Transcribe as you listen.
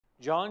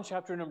John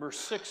chapter number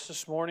 6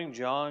 this morning,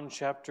 John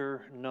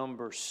chapter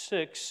number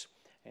 6,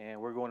 and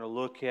we're going to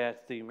look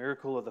at the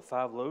miracle of the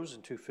 5 loaves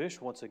and 2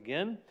 fish once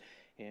again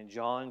in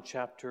John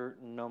chapter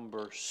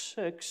number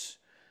 6.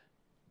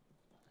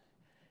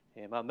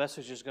 And my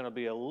message is going to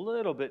be a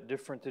little bit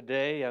different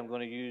today. I'm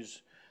going to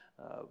use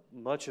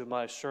much of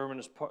my sermon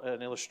as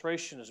an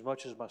illustration as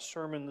much as my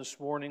sermon this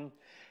morning,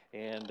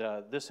 and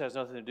this has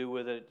nothing to do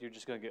with it. You're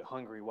just going to get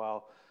hungry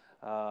while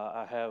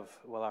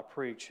I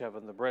preach,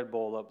 having the bread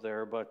bowl up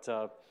there. But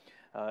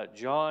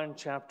John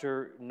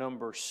chapter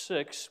number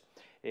 6,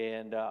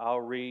 and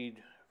I'll read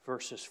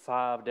verses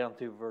 5 down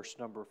through verse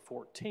number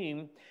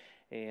 14,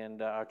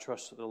 and I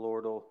trust that the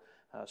Lord will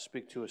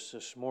speak to us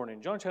this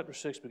morning. John chapter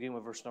 6, beginning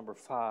with verse number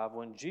 5.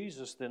 When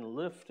Jesus then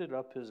lifted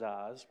up his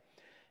eyes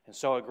and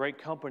saw a great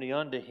company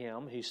unto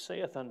him, he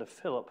saith unto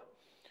Philip,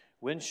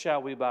 When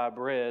shall we buy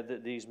bread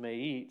that these may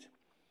eat?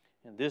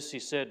 And this he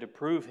said to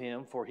prove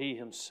him, for he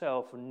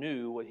himself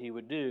knew what he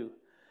would do.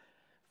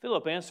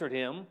 Philip answered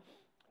him,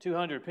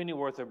 200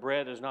 pennyworth of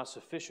bread is not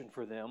sufficient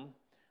for them,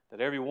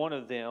 that every one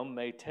of them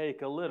may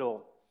take a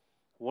little.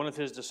 One of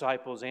his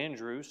disciples,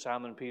 Andrew,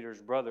 Simon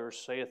Peter's brother,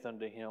 saith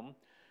unto him,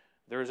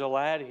 There is a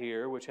lad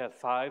here which hath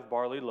 5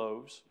 barley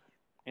loaves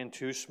and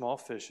 2 small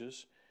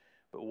fishes,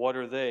 but what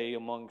are they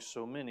among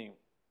so many?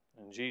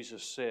 And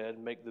Jesus said,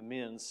 Make the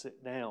men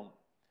sit down.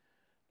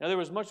 Now there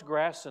was much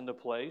grass in the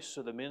place,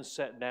 so the men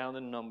sat down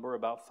in number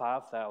about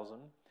 5,000.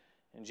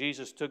 And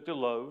Jesus took the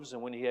loaves,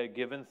 and when he had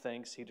given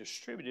thanks, he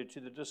distributed to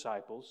the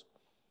disciples,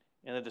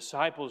 and the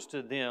disciples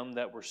to them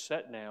that were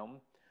set down,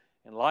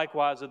 and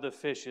likewise of the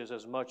fishes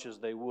as much as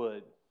they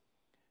would.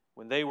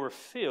 When they were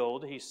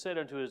filled, he said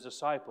unto his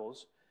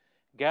disciples,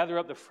 Gather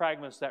up the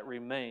fragments that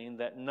remain,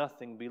 that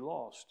nothing be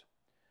lost.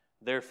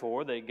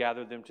 Therefore they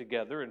gathered them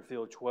together and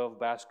filled 12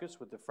 baskets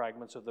with the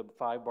fragments of the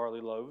 5 barley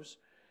loaves,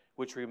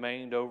 which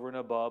remained over and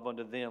above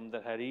unto them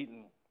that had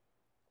eaten.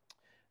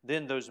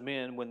 Then those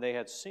men, when they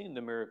had seen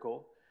the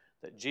miracle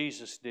that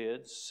Jesus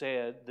did,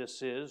 said,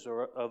 This is,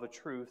 or of a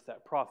truth,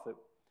 that prophet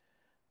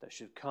that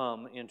should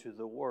come into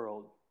the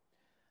world.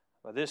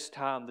 By this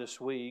time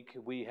this week,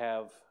 we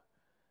have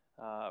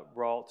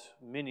brought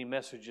many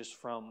messages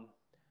from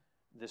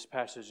this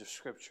passage of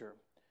Scripture.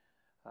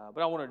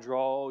 But I want to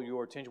draw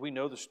your attention. We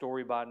know the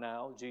story by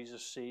now.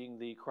 Jesus seeing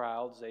the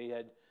crowds. They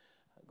had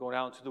gone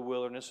out into the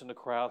wilderness, and the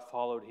crowd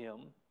followed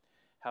him.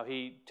 How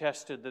he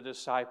tested the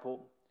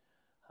disciple,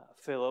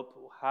 Philip,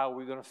 how are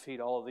we going to feed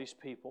all of these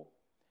people?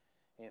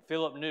 And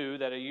Philip knew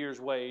that a year's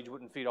wage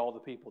wouldn't feed all the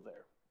people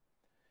there.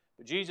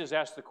 But Jesus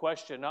asked the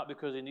question not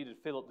because he needed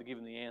Philip to give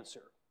him the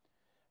answer.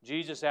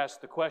 Jesus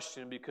asked the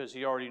question because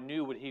he already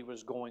knew what he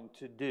was going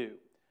to do.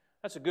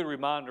 That's a good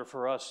reminder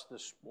for us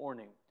this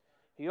morning.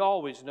 He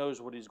always knows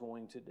what he's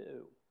going to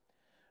do.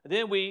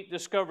 Then we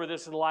discover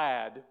this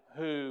lad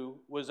who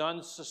was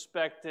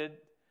unsuspected.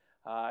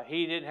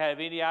 He didn't have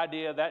any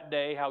idea that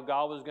day how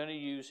God was going to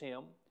use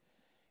him.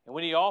 And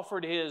when he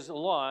offered his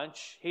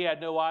lunch, he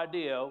had no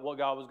idea what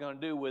God was going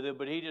to do with it,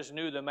 but he just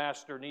knew the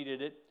master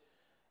needed it,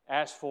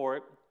 asked for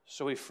it,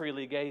 so he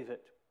freely gave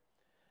it.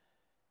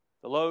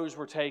 The loaves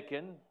were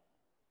taken,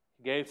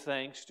 he gave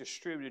thanks,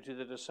 distributed to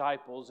the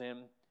disciples, and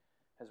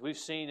as we've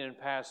seen in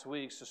past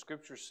weeks, the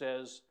Scripture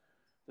says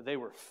that they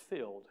were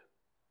filled.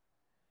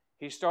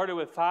 He started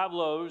with 5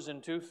 loaves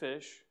and 2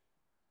 fish,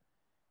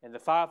 and the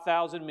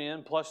 5,000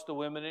 men, plus the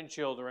women and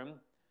children,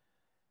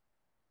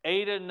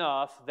 ate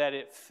enough that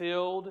it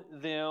filled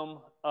them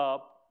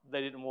up.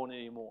 They didn't want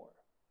any more.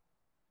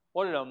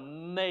 What an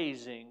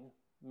amazing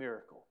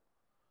miracle.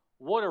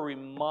 What a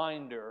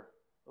reminder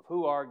of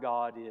who our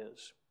God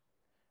is.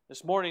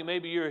 This morning,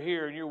 maybe you're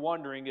here and you're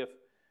wondering if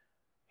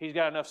He's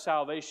got enough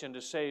salvation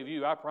to save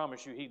you. I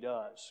promise you He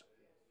does.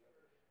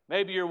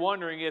 Maybe you're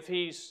wondering if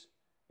He's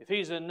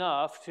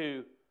enough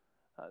to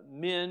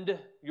mend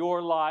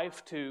your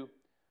life, to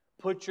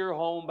put your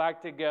home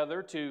back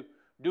together, to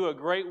do a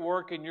great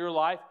work in your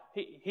life.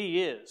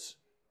 He is.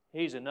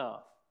 He's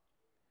enough.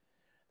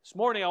 This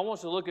morning I want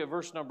us to look at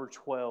verse number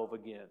 12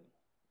 again.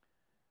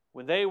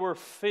 When they were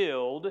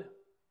filled,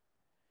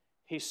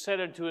 he said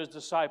unto his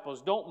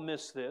disciples, don't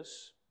miss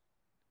this,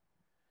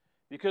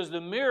 because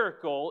the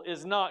miracle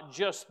is not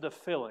just the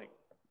filling.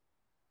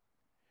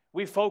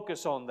 We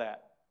focus on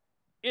that.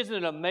 Isn't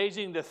it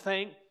amazing to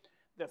think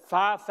that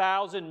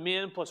 5,000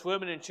 men plus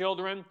women and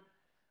children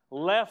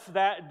left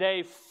that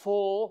day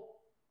full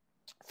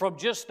from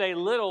just a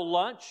little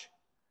lunch?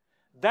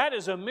 That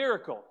is a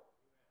miracle.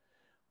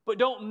 But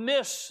don't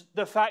miss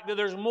the fact that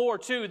there's more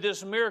to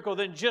this miracle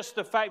than just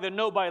the fact that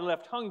nobody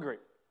left hungry.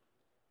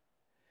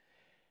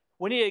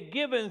 When he had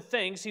given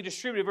thanks, he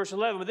distributed, verse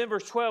 11. But then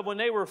verse 12, when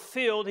they were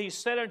filled, he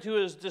said unto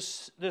his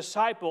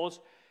disciples,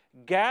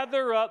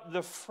 gather up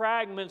the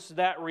fragments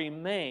that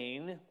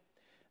remain,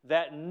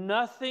 that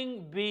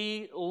nothing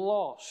be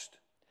lost.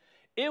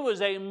 It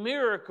was a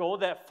miracle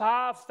that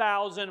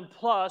 5,000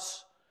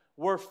 plus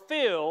were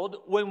filled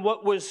when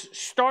what was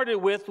started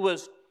with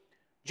was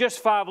just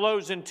 5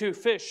 loaves and 2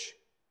 fish.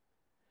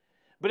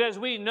 But as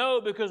we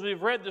know, because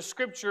we've read the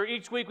Scripture,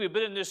 each week we've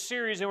been in this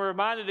series and we're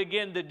reminded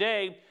again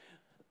today,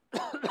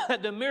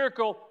 the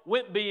miracle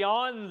went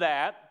beyond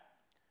that.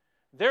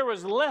 There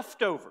was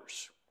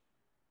leftovers.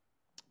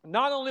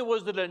 Not only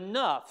was it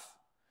enough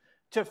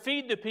to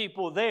feed the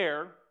people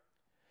there,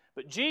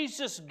 but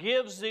Jesus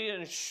gives the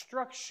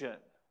instruction,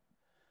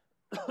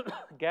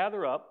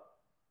 gather up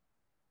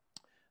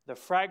the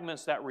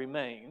fragments that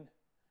remain,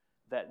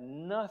 that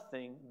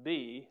nothing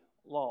be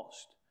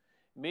lost.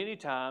 Many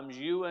times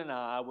you and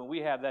I, when we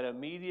have that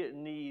immediate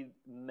need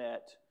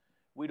met,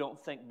 we don't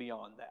think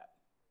beyond that.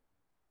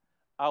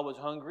 I was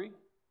hungry,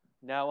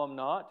 now I'm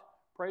not.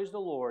 Praise the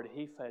Lord,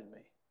 He fed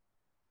me.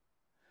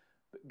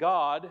 But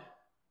God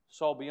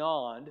saw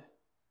beyond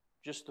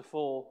just the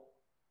full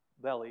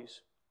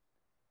bellies.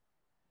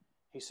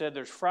 He said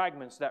there's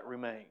fragments that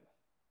remain.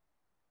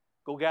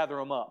 Go gather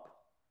them up,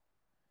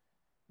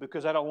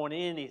 because I don't want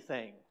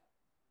anything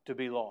to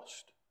be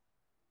lost.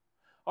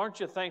 Aren't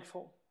you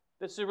thankful?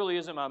 This really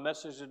isn't my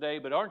message today,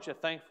 but aren't you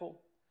thankful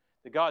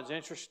that God's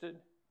interested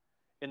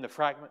in the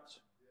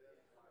fragments?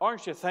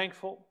 Aren't you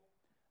thankful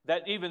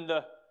that even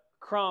the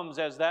crumbs,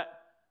 as that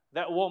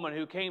woman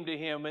who came to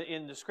Him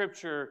in the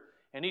Scripture,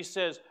 and He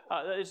says,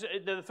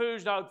 the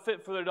food's not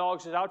fit for the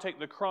dogs, says, I'll take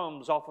the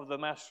crumbs off of the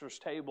Master's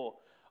table.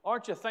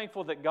 Aren't you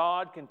thankful that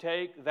God can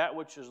take that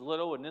which is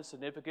little and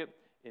insignificant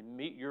and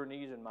meet your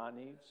needs and my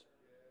needs?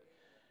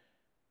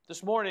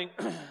 This morning,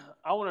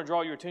 I want to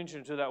draw your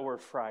attention to that word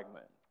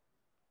fragment.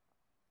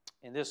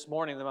 And this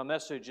morning, my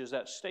message is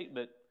that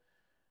statement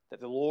that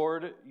the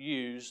Lord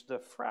used, the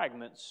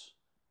fragments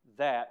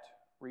that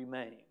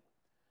remain.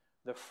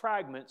 The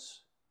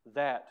fragments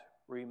that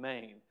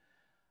remain.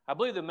 I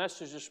believe the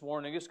message this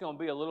morning is going to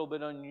be a little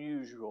bit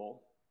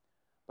unusual,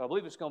 but I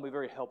believe it's going to be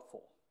very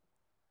helpful.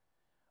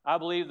 I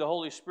believe the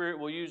Holy Spirit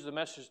will use the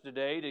message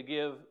today to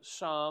give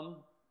some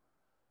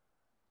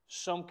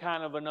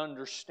kind of an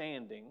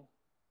understanding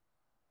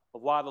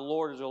of why the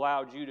Lord has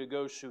allowed you to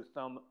go through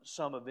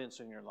some events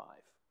in your life.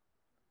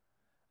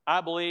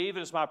 I believe,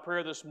 and it's my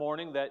prayer this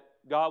morning, that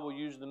God will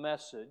use the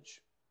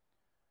message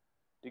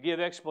to give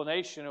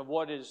explanation of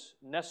what is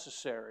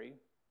necessary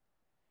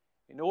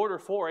in order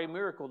for a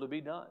miracle to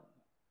be done.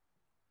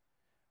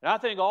 And I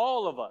think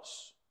all of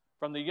us,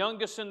 from the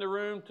youngest in the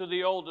room to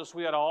the oldest,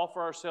 we ought to offer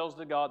ourselves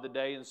to God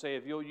today and say,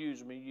 if you'll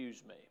use me,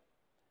 use me.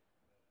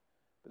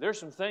 But there's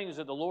some things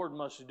that the Lord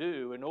must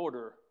do in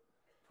order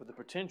for the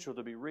potential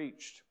to be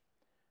reached.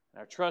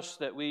 And I trust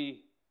that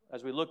we,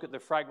 as we look at the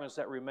fragments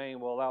that remain,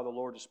 will allow the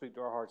Lord to speak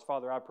to our hearts.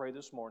 Father, I pray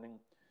this morning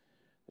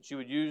that you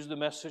would use the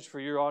message for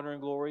your honor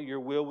and glory. Your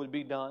will would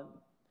be done.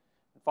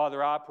 And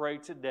Father, I pray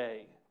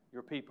today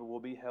your people will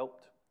be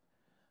helped.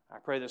 I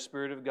pray the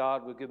Spirit of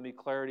God will give me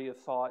clarity of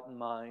thought and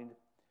mind.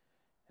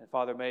 And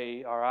Father,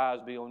 may our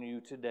eyes be on you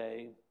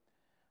today.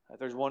 If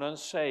there's one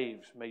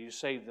unsaved, may you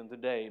save them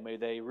today. May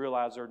they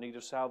realize their need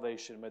of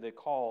salvation. May they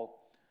call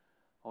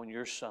on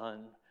your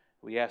Son.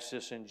 We ask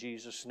this in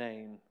Jesus'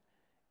 name.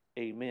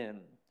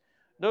 Amen.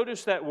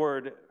 Notice that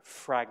word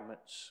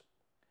fragments.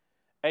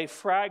 A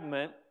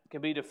fragment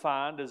can be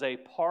defined as a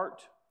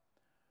part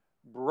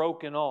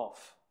broken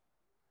off,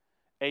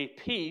 a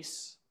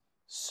piece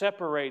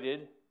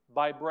separated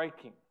by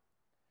breaking.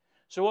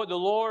 So what the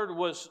Lord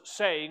was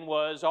saying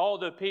was all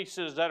the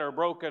pieces that are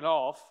broken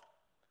off,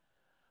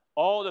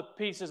 all the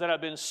pieces that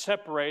have been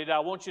separated, I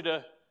want you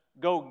to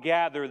go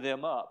gather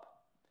them up.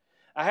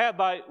 I have,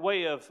 by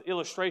way of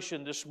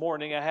illustration this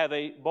morning, I have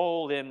a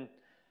bowl in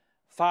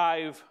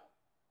 5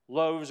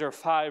 loaves or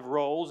 5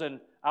 rolls, and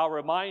I'll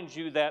remind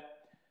you that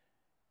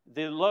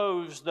the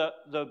loaves,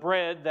 the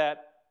bread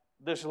that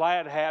this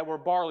lad had were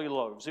barley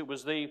loaves. It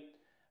was the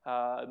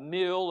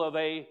meal of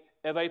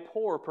a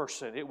poor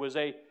person. It was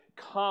a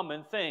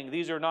common thing.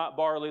 These are not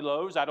barley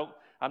loaves. I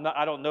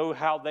don't know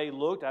how they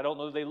looked. I don't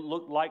know if they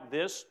looked like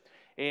this,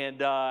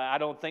 and I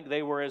don't think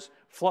they were as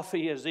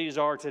fluffy as these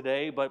are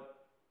today. But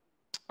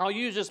I'll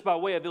use this by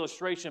way of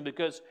illustration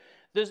because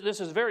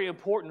this is very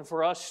important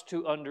for us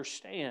to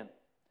understand.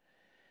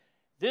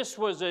 This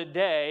was a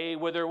day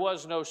where there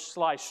was no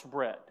sliced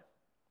bread.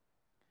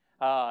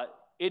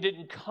 It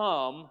didn't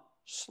come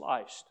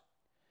sliced.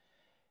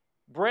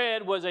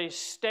 Bread was a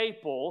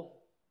staple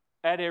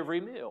at every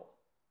meal.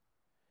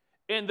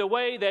 In the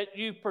way that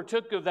you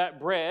partook of that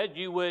bread,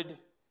 you would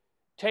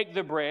take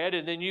the bread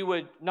and then you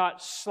would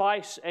not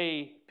slice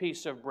a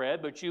piece of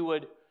bread, but you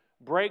would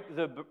break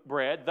the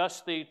bread,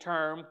 thus the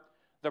term,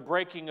 the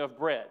breaking of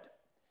bread.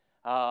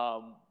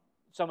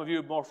 Some of you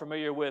are more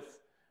familiar with,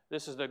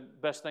 this is the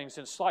best thing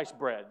since sliced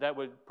bread. That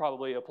would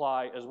probably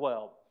apply as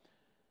well.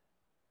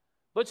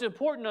 But it's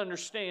important to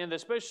understand,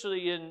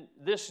 especially in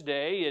this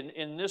day,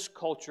 in this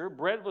culture,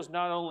 bread was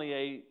not only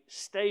a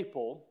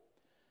staple,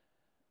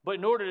 but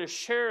in order to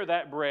share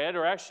that bread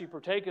or actually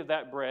partake of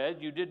that bread,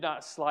 you did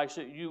not slice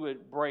it, you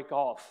would break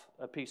off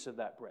a piece of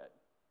that bread.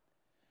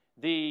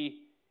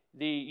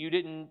 You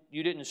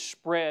didn't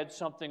spread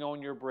something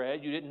on your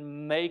bread. You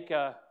didn't make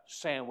a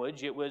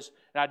sandwich. It was,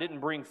 and I didn't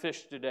bring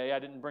fish today. I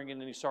didn't bring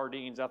in any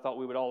sardines. I thought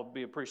we would all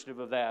be appreciative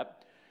of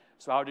that.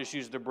 So I'll just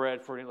use the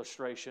bread for an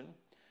illustration.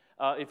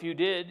 If you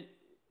did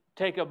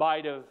take a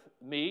bite of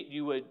meat,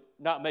 you would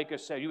not make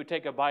us say, you would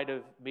take a bite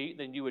of meat,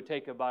 then you would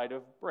take a bite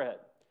of bread.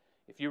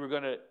 If you were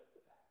going to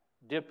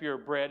dip your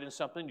bread in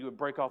something, you would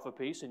break off a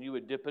piece and you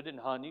would dip it in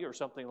honey or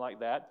something like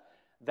that.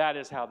 That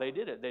is how they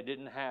did it. They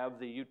didn't have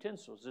the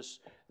utensils.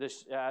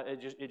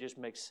 It just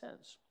makes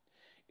sense.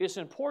 It's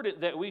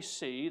important that we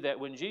see that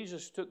when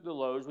Jesus took the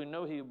loaves, we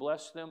know He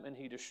blessed them and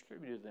He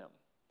distributed them.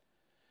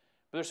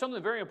 But there's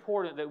something very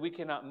important that we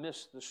cannot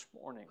miss this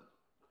morning.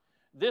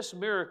 This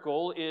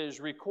miracle is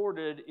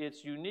recorded,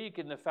 it's unique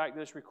in the fact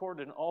that it's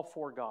recorded in all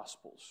four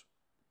Gospels.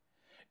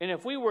 And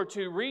if we were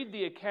to read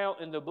the account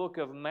in the book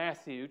of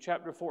Matthew,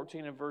 chapter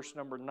 14 and verse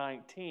number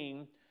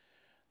 19,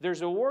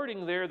 there's a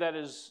wording there that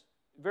is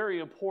very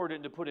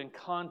important to put in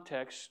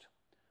context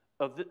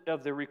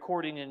of the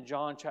recording in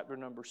John chapter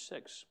number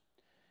 6.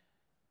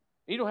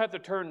 You don't have to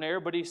turn there,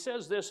 but he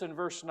says this in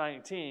verse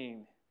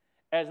 19.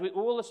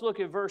 Let's look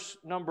at verse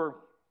number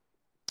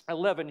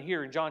 11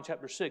 here in John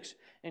chapter 6.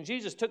 And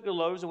Jesus took the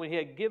loaves, and when He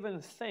had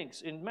given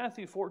thanks, in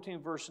Matthew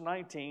 14 verse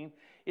 19,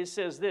 it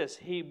says this,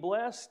 He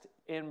blessed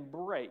and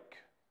brake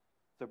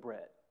the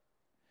bread.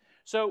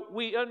 So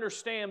we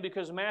understand,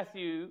 because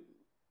Matthew's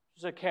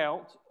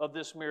account of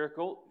this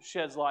miracle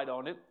sheds light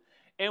on it,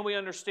 and we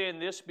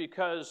understand this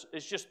because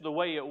it's just the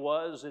way it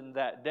was in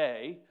that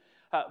day.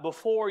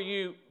 Before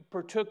you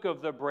partook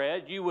of the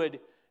bread, you would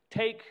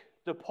take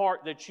the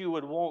part that you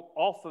would want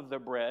off of the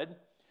bread,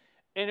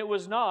 and it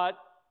was not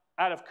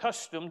out of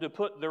custom to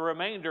put the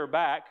remainder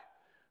back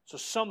so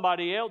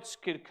somebody else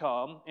could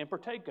come and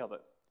partake of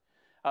it.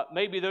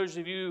 Maybe those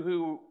of you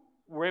who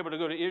were able to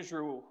go to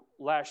Israel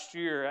last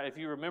year, if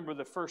you remember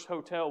the first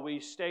hotel we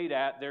stayed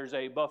at, there's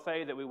a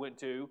buffet that we went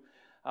to.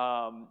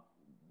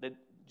 That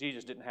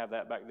Jesus didn't have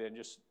that back then.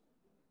 Just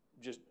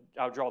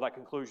I'll draw that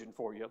conclusion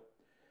for you.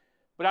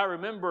 But I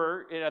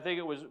remember, and I think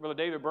it was Brother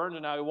David Burns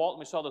and I, we walked and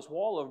we saw this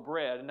wall of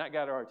bread, and that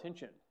got our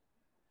attention.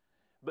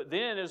 But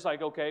then it's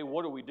like, okay,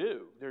 what do we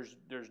do? There's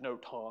no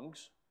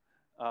tongues.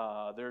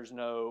 There's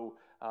no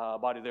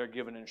body there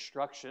giving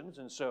instructions.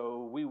 And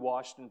so we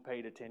watched and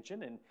paid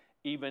attention. And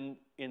even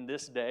in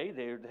this day,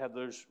 they would have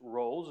those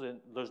rolls and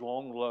those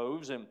long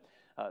loaves. And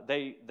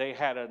they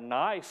had a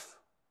knife,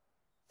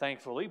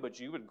 thankfully, but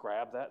you would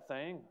grab that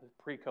thing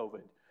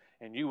pre-COVID.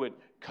 And you would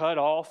cut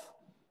off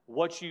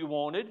what you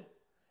wanted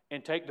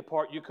and take the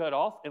part you cut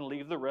off and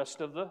leave the rest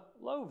of the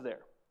loaf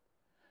there.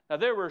 Now,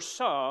 there were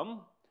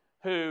some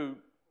who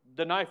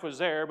the knife was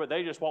there, but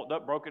they just walked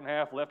up, broke in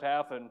half, left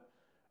half, and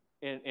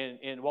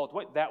walked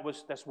away.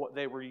 That's what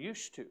they were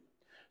used to.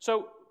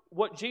 So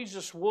what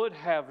Jesus would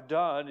have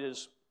done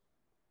is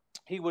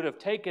He would have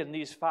taken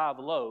these 5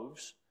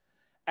 loaves.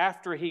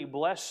 After He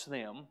blessed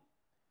them,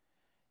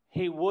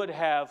 He would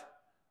have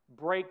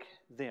break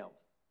them.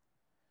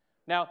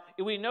 Now,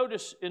 we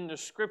notice in the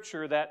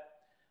Scripture that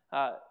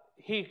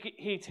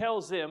He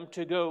tells them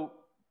to go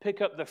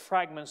pick up the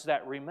fragments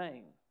that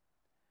remain.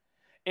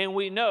 And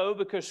we know,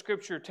 because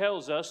Scripture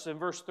tells us in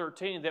verse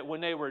 13, that when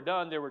they were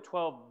done, there were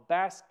 12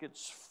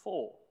 baskets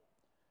full.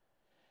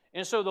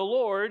 And so the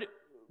Lord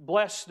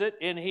blessed it,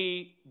 and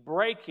He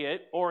brake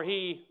it, or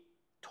He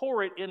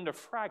tore it into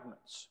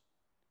fragments.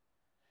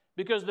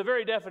 Because the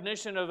very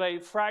definition of a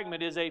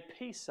fragment is a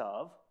piece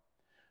of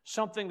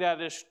something that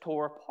is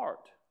tore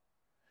apart.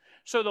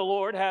 So the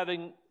Lord,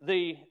 having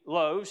the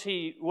loaves,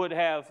 He would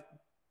have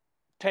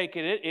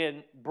taken it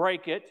and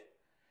break it.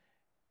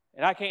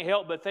 And I can't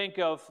help but think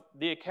of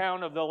the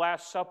account of the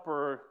Last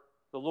Supper,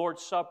 the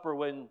Lord's Supper,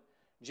 when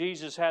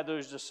Jesus had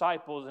those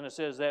disciples, and it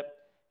says that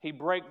He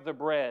brake the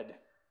bread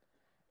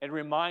and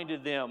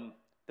reminded them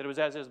that it was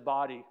as His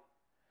body.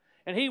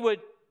 And He would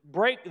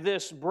break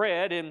this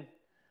bread, and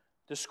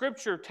the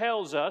Scripture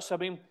tells us,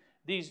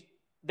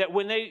 that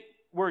when they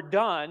were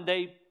done,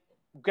 they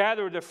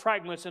gathered the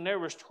fragments, and there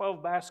was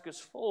 12 baskets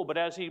full. But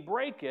as He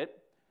brake it,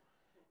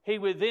 He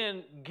would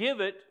then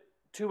give it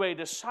to a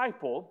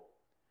disciple,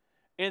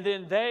 and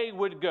then they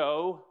would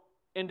go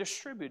and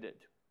distribute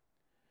it.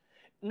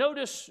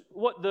 Notice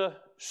what the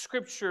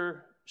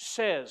Scripture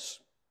says.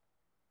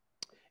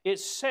 It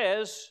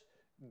says,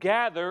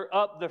 gather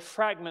up the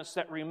fragments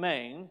that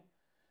remain,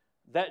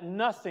 that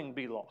nothing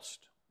be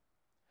lost.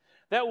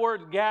 That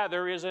word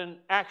gather is an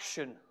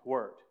action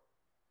word.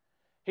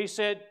 He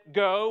said,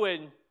 go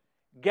and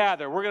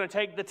gather. We're going to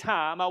take the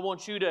time. I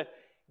want you to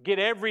get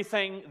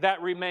everything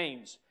that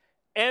remains.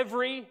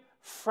 Every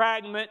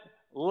fragment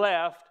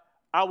left,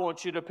 I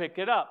want you to pick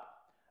it up.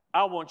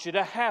 I want you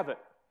to have it.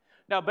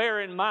 Now,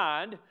 bear in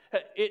mind,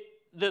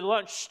 the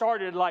lunch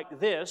started like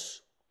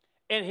this,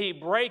 and He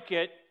brake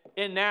it,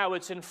 and now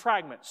it's in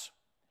fragments.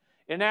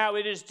 And now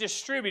it is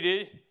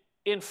distributed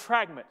in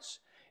fragments.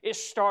 It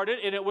started,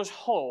 and it was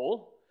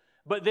whole,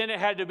 but then it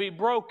had to be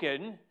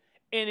broken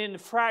and in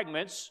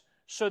fragments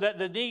so that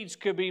the needs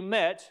could be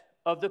met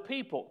of the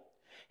people.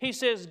 He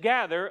says,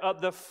 gather up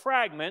the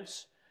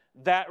fragments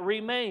that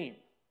remain.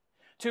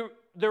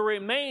 The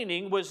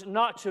remaining was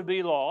not to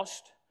be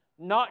lost,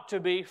 not to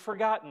be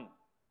forgotten.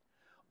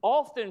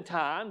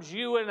 Oftentimes,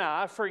 you and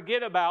I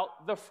forget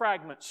about the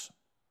fragments.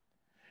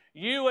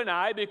 You and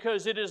I,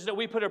 because it is that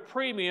we put a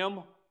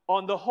premium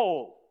on the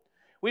whole.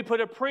 We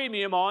put a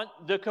premium on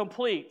the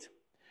complete.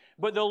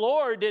 But the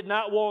Lord did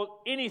not want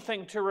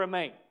anything to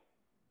remain.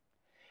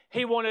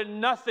 He wanted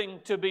nothing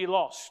to be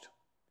lost.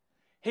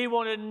 He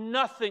wanted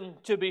nothing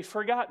to be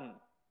forgotten.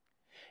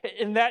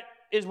 And that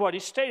is what he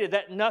stated,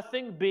 that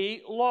nothing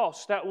be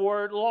lost. That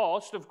word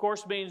lost, of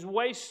course, means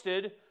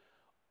wasted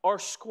or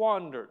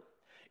squandered.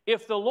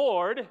 If the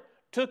Lord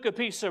took a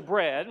piece of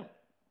bread,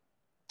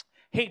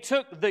 he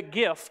took the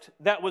gift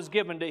that was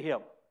given to him.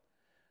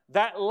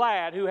 That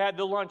lad who had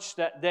the lunch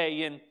that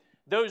day, and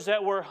those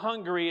that were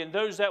hungry and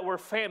those that were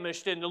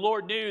famished, and the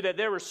Lord knew that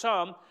there were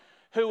some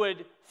who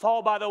would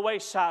fall by the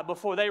wayside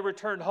before they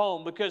returned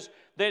home because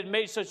they had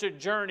made such a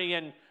journey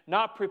and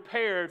not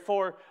prepared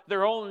for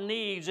their own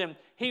needs, and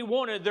he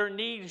wanted their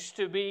needs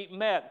to be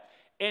met.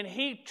 And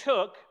he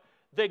took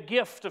the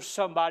gift of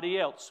somebody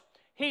else.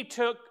 He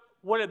took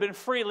what had been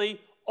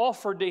freely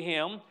offered to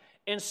him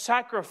and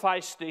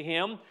sacrificed to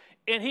him,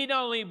 and he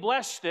not only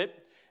blessed it,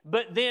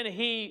 but then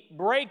he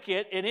broke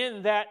it, and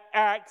in that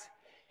act,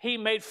 he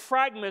made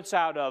fragments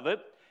out of it,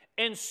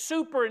 and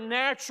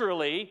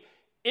supernaturally,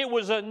 it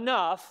was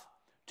enough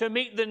to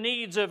meet the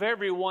needs of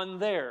everyone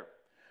there.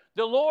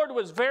 The Lord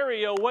was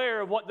very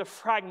aware of what the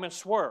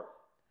fragments were.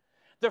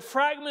 The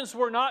fragments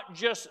were not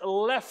just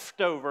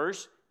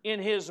leftovers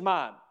in his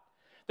mind.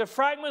 The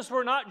fragments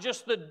were not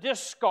just the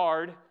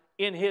discard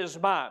in his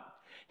mind.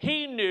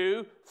 He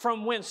knew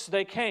from whence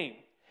they came.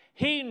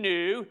 He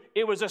knew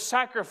it was a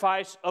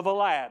sacrifice of a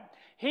lad.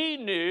 He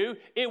knew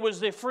it was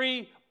the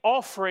free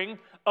offering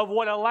of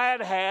what a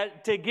lad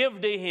had to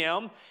give to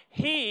him.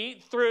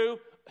 He, through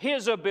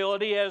his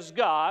ability as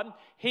God,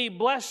 he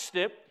blessed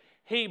it,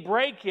 he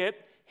broke it,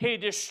 he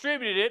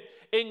distributed it,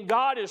 and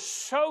God is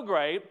so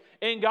great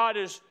and God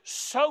is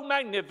so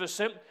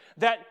magnificent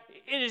that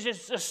it is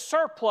just a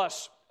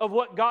surplus of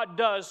what God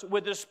does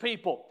with his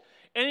people.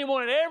 And he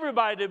wanted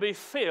everybody to be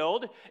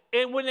filled,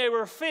 and when they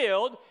were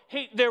filled,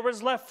 there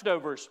was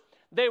leftovers.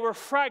 They were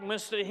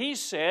fragments that he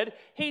said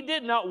he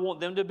did not want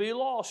them to be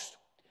lost.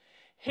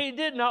 He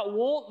did not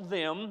want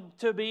them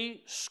to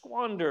be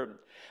squandered.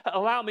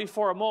 Allow me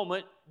for a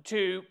moment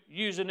to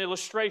use an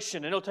illustration,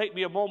 and it'll take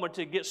me a moment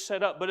to get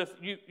set up, but if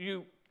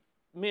you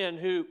men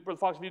who, Brother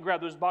Fox, if you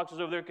grab those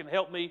boxes over there, can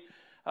help me.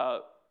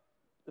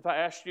 If I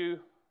asked you,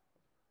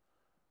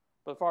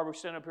 Brother Farber,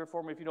 stand up here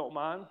for me if you don't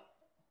mind.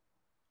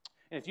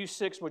 And if you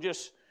six would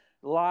just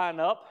line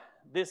up,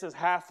 this is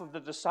half of the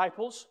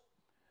disciples.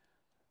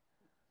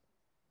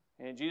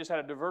 And Jesus had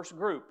a diverse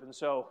group, and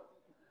so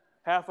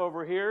half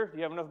over here. Do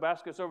you have enough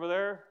baskets over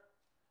there?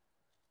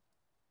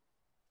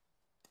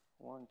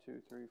 1,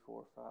 2, 3,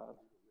 4, 5.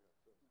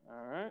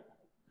 All right.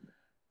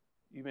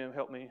 You men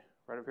help me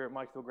right over here at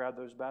Mike. You'll grab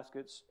those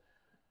baskets.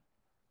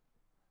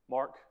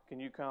 Mark, can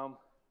you come?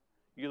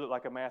 You look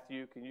like a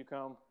Matthew. Can you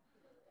come?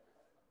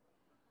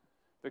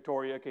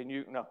 Victoria, can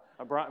you? No.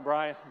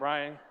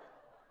 Brian.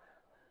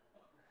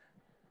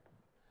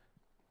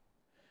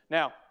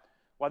 Now,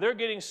 while they're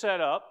getting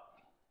set up,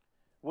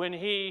 when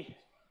he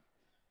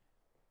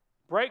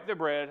break the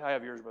bread, I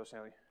have yours, Brother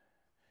Stanley.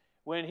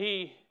 When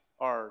he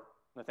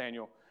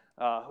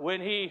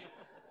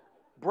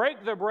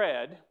break the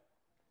bread,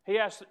 he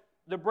asked,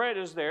 the bread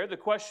is there, the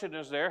question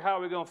is there, how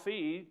are we going to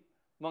feed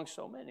among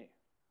so many?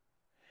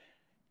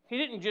 He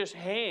didn't just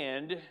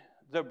hand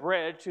the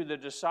bread to the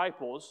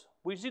disciples.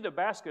 We see the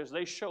baskets,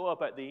 they show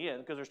up at the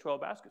end because there's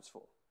 12 baskets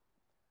full.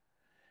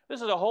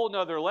 This is a whole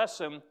nother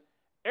lesson.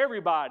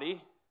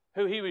 Everybody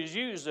who he was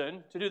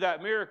using to do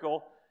that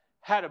miracle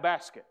had a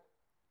basket,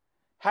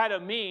 had a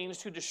means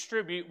to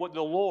distribute what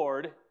the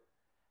Lord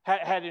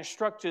had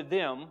instructed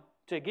them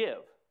to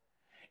give.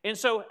 And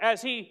so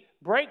as he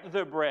broke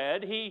the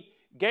bread, he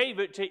gave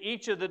it to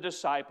each of the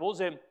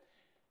disciples, and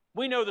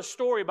we know the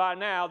story by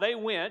now. They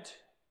went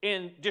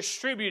and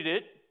distributed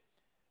it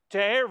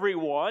to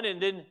everyone,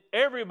 and then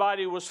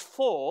everybody was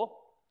full,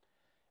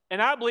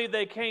 and I believe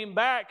they came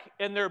back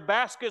and their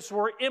baskets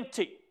were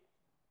empty.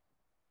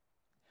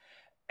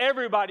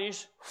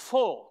 Everybody's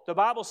full. The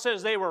Bible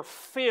says they were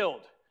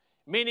filled,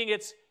 meaning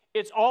it's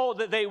all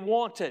that they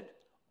wanted,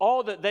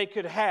 all that they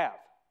could have.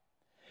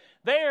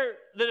 The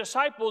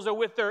disciples are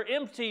with their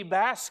empty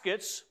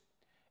baskets,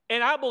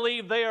 and I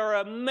believe they are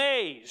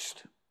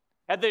amazed,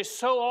 as they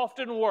so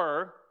often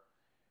were,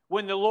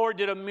 when the Lord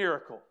did a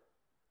miracle.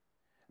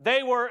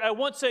 They were,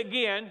 once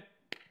again,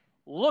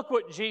 look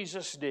what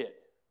Jesus did.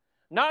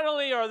 Not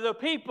only are the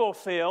people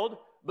filled,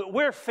 but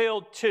we're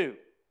filled too.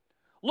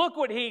 Look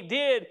what he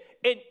did,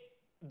 and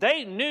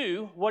they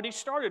knew what he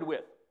started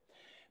with.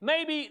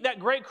 Maybe that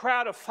great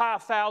crowd of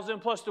 5,000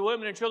 plus the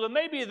women and children,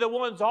 maybe the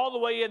ones all the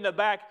way in the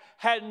back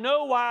had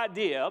no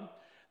idea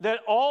that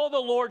all the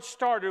Lord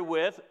started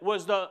with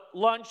was the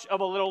lunch of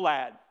a little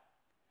lad.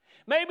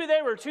 Maybe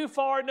they were too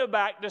far in the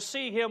back to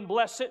see him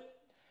bless it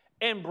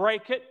and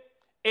break it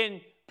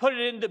and put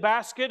it in the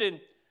basket, and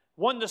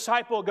one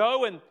disciple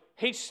go and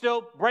he's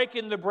still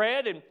breaking the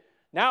bread, and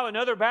now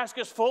another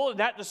basket's full and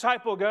that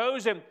disciple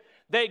goes, and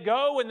they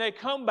go and they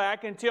come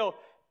back until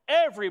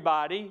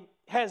everybody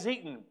has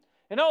eaten.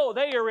 And oh,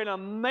 they are in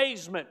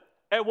amazement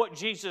at what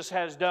Jesus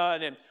has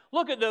done. And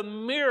Look at the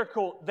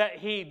miracle that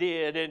he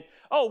did. And,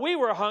 oh, we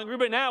were hungry,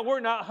 but now we're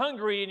not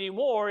hungry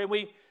anymore. And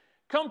we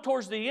come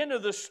towards the end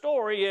of the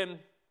story, and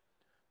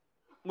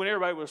when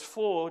everybody was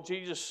full,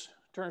 Jesus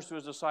turns to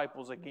his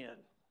disciples again.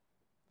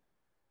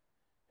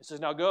 He says,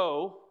 now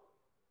go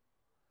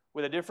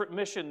with a different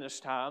mission this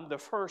time. The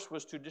first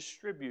was to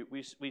distribute.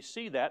 We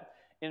see that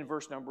in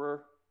verse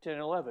number 10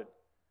 and 11.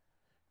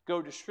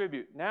 Go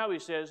distribute. Now he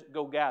says,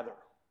 go gather.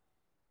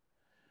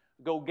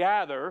 Go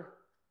gather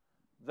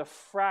the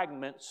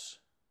fragments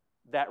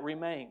that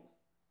remain.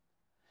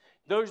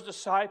 Those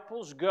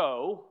disciples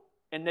go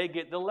and they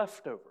get the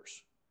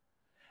leftovers.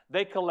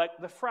 They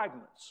collect the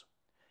fragments.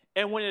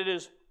 And when it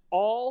is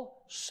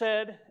all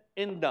said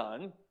and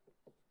done,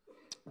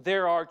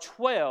 there are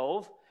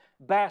 12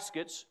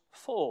 baskets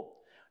full.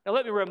 Now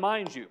let me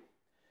remind you,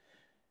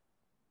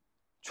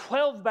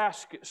 12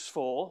 baskets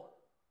full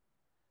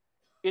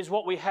is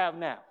what we have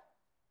now.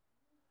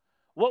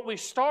 What we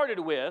started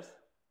with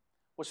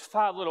was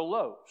 5 little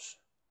loaves.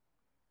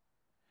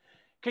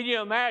 Can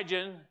you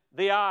imagine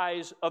the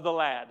eyes of the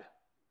lad?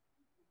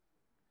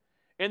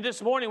 And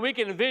this morning we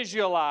can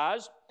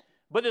visualize,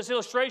 but this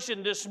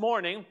illustration this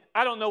morning,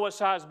 I don't know what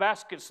size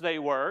baskets they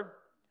were.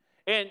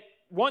 And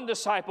one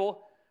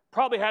disciple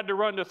probably had to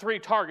run to 3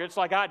 targets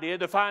like I did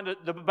to find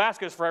the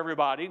baskets for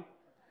everybody.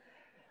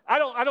 I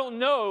don't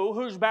know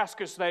whose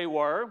baskets they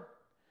were,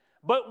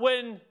 but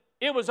when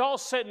it was all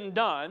said and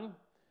done,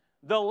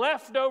 the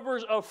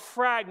leftovers of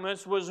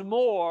fragments was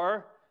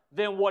more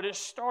than what it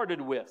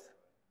started with.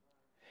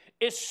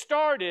 It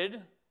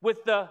started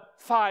with the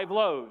 5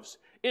 loaves.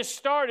 It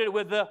started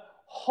with the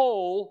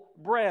whole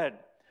bread.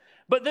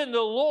 But then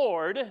the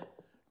Lord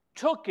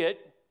took it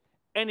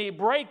and He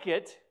broke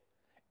it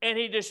and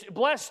He just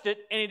blessed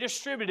it and He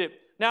distributed it.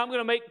 Now I'm going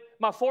to make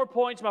my 4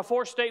 points, my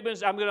 4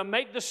 statements. I'm going to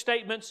make the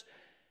statements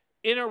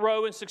in a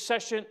row in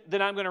succession.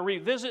 Then I'm going to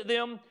revisit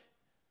them,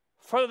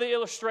 further the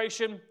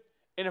illustration,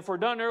 and if we're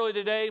done early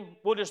today,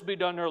 we'll just be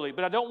done early.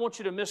 But I don't want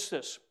you to miss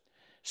this.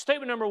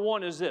 Statement number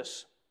 1 is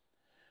this.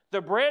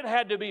 The bread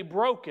had to be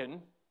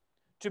broken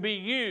to be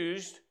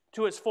used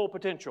to its full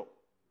potential.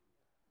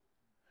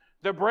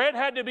 The bread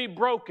had to be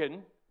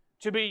broken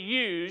to be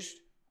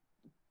used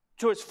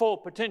to its full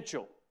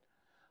potential.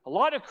 A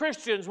lot of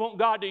Christians want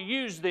God to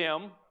use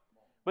them,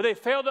 but they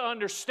fail to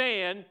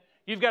understand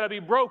you've got to be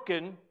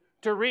broken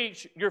to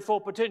reach your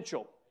full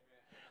potential.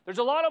 There's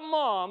a lot of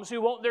moms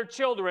who want their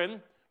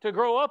children to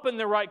grow up in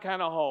the right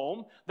kind of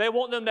home. They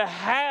want them to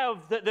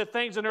have the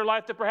things in their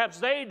life that perhaps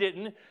they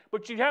didn't.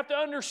 But you have to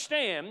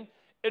understand,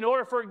 in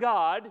order for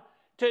God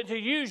to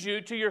use you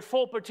to your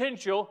full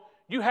potential,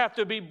 you have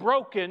to be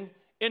broken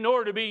in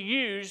order to be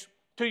used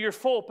to your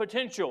full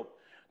potential.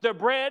 The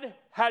bread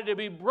had to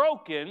be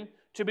broken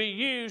to be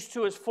used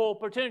to its full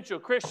potential.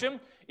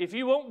 Christian, if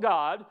you want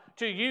God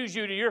to use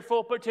you to your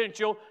full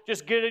potential,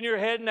 just get it in your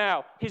head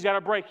now. He's got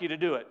to break you to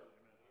do it.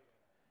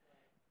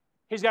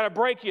 He's got to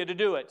break you to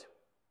do it.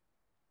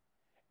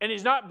 And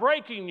He's not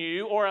breaking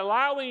you or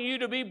allowing you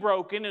to be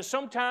broken. And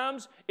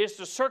sometimes it's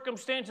the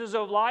circumstances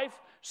of life.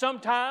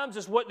 Sometimes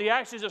it's what the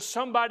actions of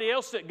somebody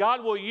else that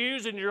God will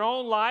use in your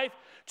own life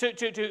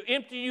to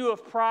empty you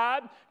of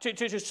pride,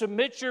 to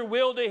submit your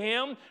will to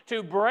Him,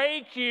 to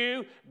break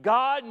you.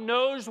 God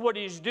knows what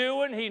He's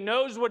doing. He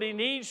knows what He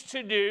needs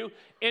to do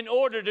in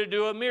order to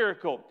do a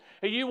miracle.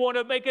 And you want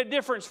to make a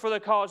difference for the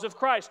cause of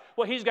Christ.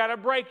 Well, He's got to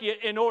break you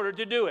in order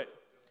to do it.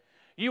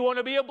 You want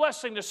to be a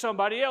blessing to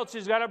somebody else,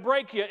 He's got to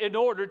break you in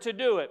order to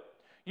do it.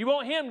 You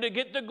want Him to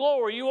get the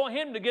glory. You want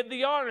Him to get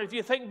the honor. If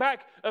you think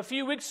back a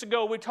few weeks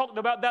ago, we talked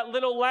about that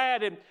little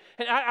lad, and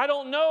I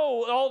don't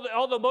know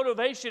all the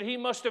motivation he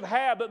must have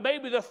had, but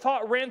maybe the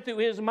thought ran through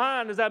his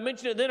mind. As I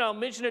mentioned it then, I'll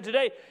mention it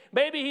today.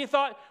 Maybe he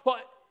thought, well,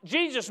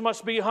 Jesus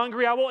must be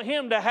hungry. I want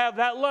him to have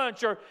that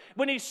lunch. Or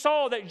when he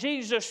saw that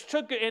Jesus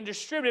took it and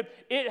distributed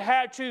it, it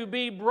had to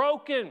be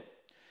broken.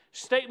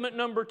 Statement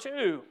number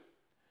 2.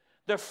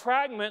 The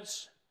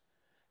fragments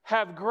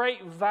have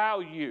great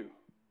value.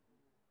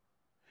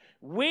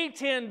 We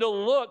tend to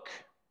look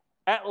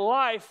at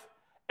life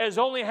as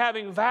only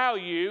having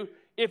value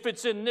if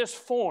it's in this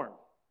form,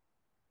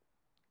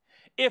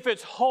 if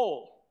it's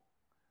whole,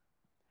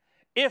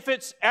 if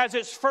it's as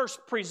it's first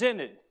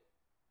presented.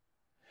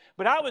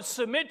 But I would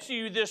submit to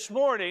you this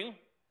morning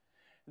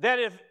that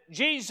if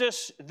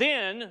Jesus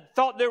then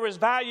thought there was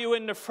value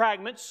in the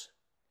fragments,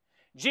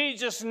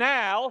 Jesus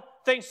now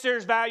thinks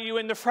there's value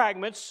in the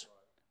fragments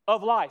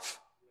of life.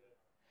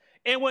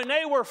 And when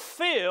they were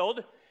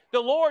filled, the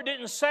Lord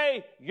didn't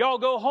say, y'all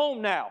go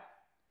home now.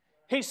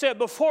 He said,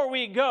 before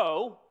we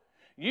go,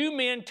 you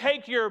men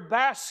take your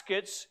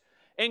baskets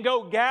and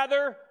go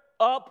gather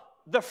up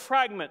the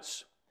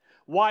fragments.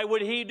 Why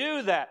would He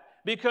do that?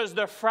 Because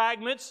the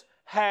fragments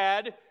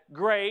had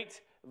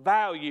great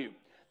value.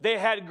 They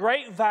had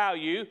great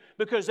value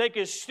because they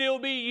could still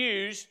be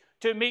used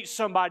to meet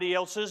somebody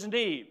else's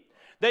need.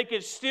 They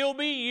could still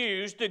be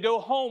used to go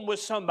home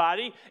with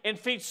somebody and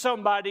feed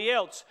somebody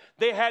else.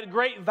 They had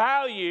great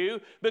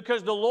value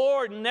because the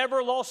Lord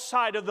never lost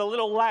sight of the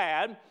little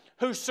lad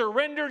who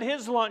surrendered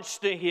his lunch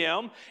to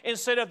him and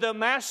said, if the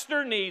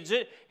master needs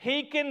it,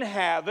 he can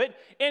have it.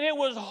 And it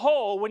was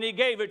whole when he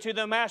gave it to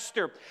the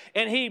master.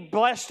 And he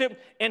blessed it,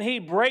 and he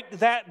broke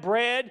that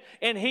bread,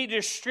 and he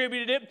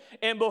distributed it.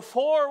 And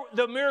before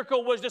the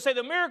miracle was to say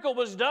the miracle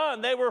was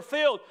done, they were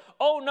filled.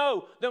 Oh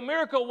no, the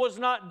miracle was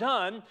not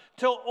done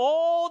till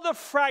all the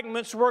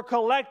fragments were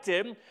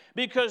collected,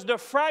 because the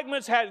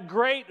fragments had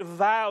great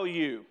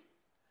value.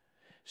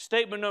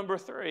 Statement number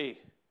 3.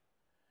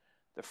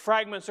 The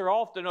fragments are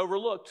often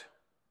overlooked.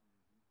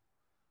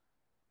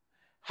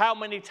 How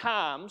many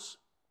times,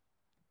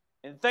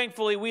 and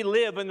thankfully we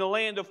live in the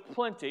land of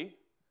plenty,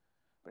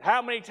 but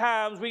how many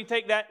times we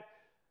take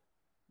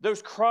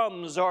those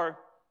crumbs or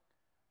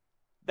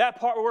that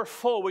part where we're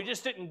full, we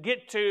just didn't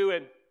get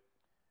to,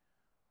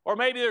 or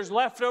maybe there's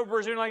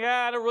leftovers and you're like,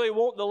 I don't really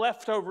want the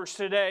leftovers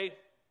today.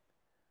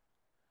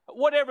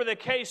 Whatever the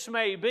case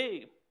may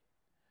be,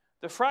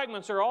 the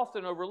fragments are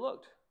often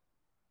overlooked.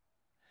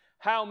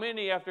 How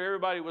many, after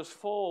everybody was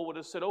full, would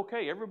have said,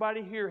 okay,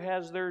 everybody here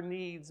has their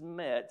needs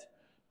met.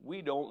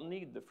 We don't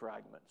need the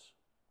fragments.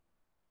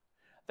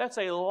 That's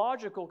a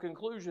logical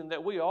conclusion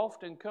that we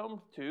often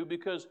come to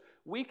because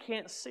we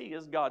can't see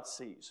as God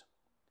sees.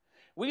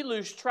 We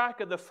lose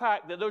track of the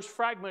fact that those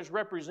fragments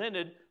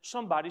represented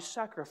somebody's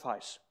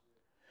sacrifice.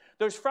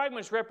 Those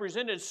fragments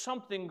represented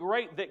something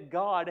great that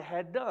God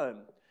had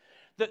done.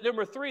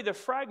 Number 3, the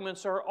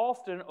fragments are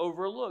often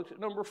overlooked.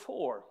 Number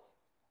 4,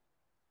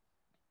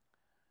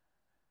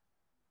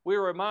 we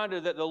are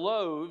reminded that the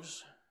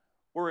loaves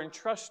were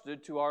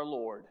entrusted to our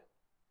Lord.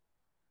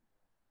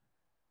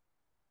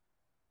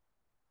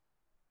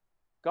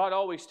 God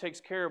always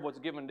takes care of what's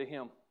given to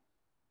Him.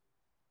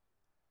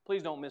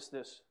 Please don't miss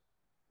this.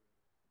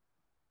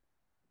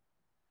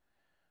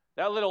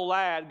 That little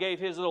lad gave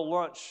his little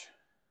lunch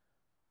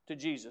to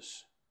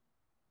Jesus.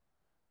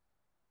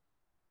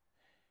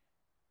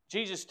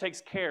 Jesus takes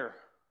care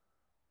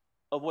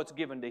of what's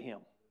given to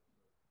Him.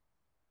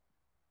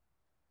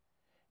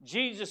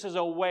 Jesus is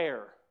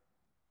aware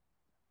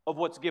of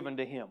what's given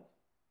to Him.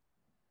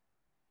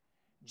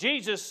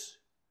 Jesus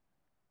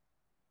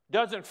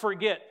doesn't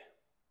forget.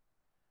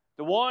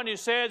 The one who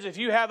says, if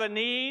you have a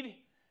need,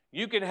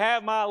 you can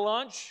have my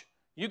lunch,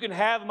 you can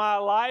have my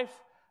life,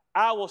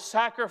 I will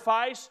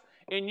sacrifice,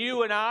 and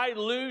you and I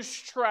lose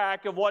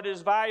track of what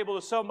is valuable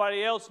to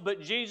somebody else,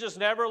 but Jesus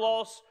never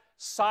lost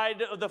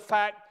sight of the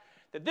fact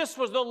that this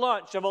was the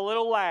lunch of a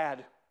little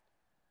lad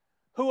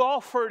who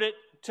offered it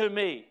to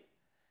me.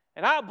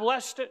 And I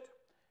blessed it,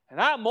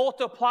 and I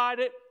multiplied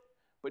it,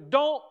 but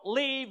don't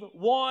leave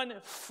one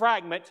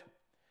fragment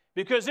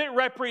because it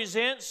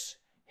represents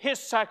His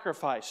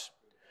sacrifice.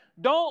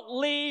 Don't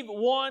leave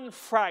one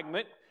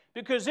fragment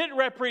because it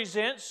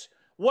represents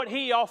what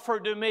He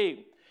offered to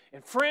me.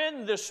 And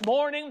friend, this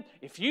morning,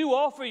 if you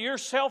offer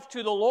yourself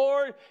to the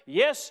Lord,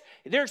 yes,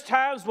 there's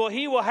times where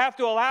He will have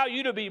to allow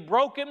you to be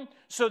broken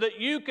so that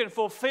you can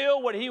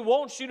fulfill what He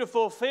wants you to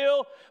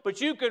fulfill.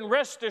 But you can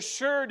rest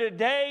assured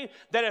today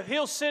that if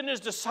He'll send His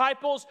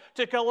disciples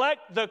to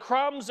collect the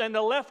crumbs and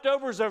the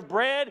leftovers of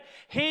bread,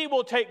 He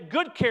will take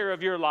good care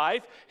of your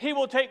life. He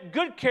will take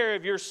good care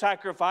of your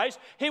sacrifice.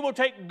 He will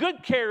take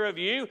good care of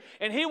you,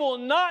 and He will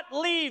not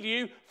leave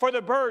you for the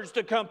birds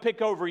to come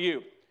pick over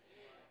you.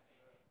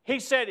 He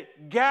said,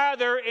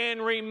 gather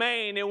and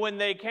remain. And when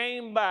they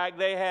came back,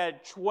 they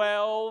had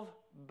 12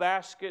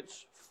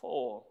 baskets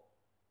full.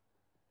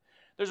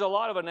 There's a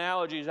lot of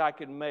analogies I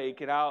can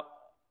make, and I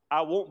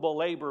won't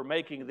belabor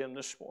making them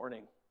this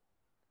morning.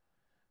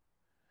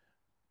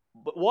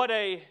 But what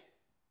a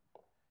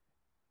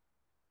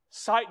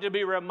sight to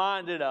be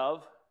reminded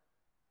of,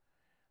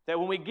 that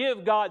when we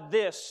give God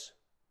this,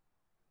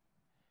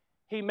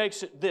 He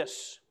makes it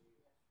this.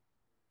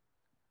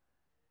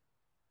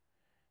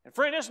 And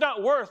friend, it's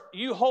not worth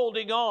you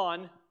holding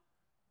on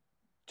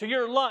to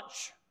your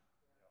lunch.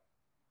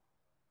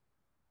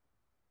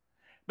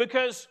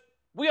 Because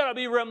we ought to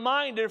be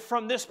reminded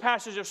from this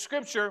passage of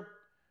Scripture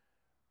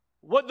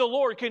what the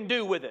Lord can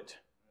do with it.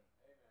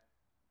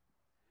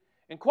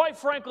 And quite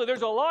frankly,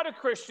 there's a lot of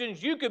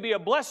Christians, you could be a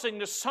blessing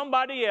to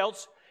somebody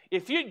else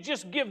if you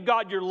just give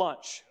God your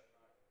lunch.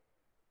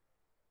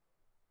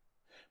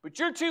 But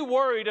you're too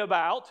worried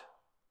about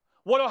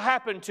what will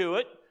happen to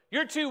it.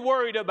 You're too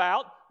worried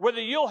about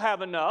whether you'll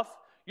have enough.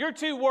 You're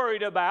too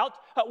worried about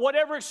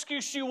whatever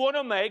excuse you want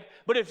to make.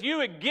 But if you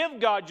would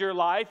give God your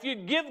life, you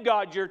give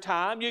God your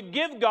time, you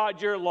give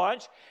God your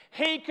lunch,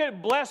 He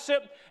could bless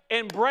it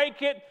and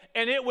break it,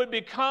 and it would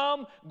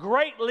become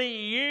greatly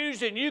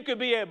used, and you could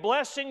be a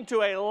blessing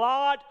to a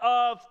lot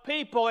of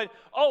people. And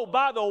oh,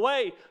 by the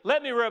way,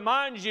 let me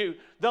remind you,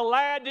 the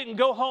lad didn't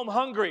go home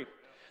hungry.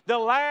 The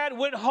lad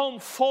went home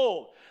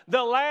full.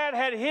 The lad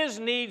had his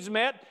needs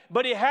met,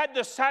 but he had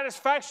the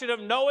satisfaction of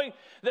knowing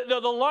that the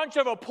lunch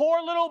of a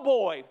poor little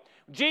boy,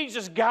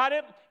 Jesus got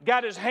it,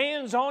 got His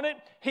hands on it,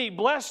 He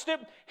blessed it,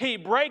 He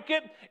broke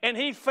it, and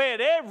He fed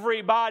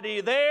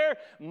everybody there.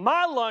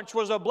 My lunch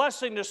was a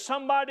blessing to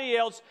somebody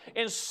else,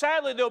 and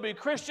sadly there'll be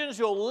Christians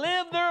who'll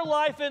live their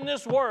life in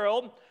this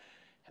world,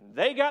 and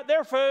they got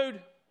their food.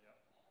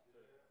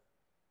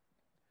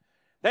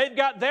 They've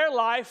got their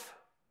life,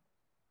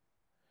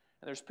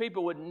 and there's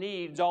people with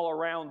needs all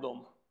around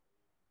them.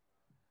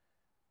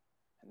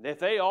 And if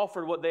they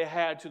offered what they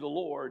had to the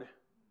Lord,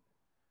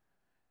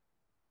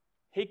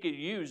 He could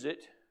use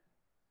it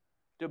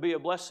to be a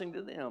blessing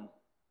to them.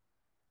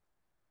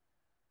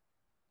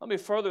 Let me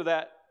further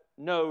that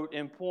note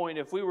and point.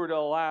 If we were to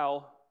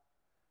allow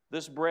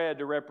this bread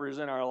to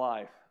represent our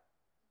life,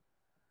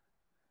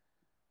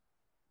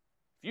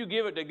 if you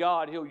give it to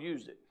God, He'll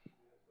use it.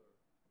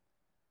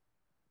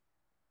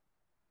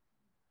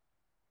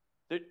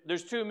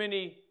 There's too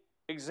many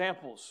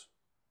examples.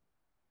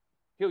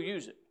 He'll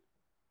use it.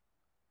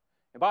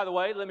 And by the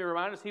way, let me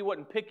remind us, He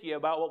wasn't picky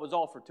about what was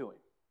offered to Him.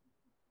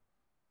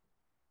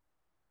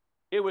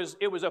 It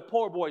was a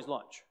poor boy's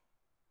lunch.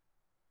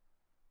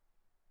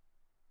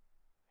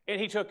 And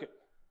He took it.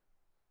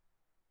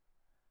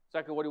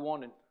 Exactly what He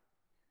wanted.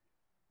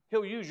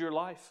 He'll use your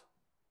life.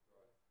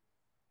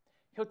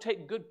 He'll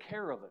take good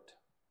care of it.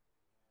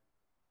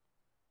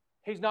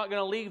 He's not going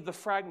to leave the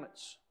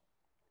fragments.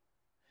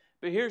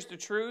 But here's the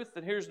truth,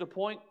 and here's the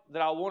point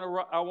that I want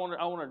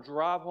to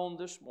drive home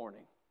this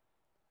morning.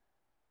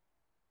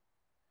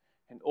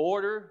 In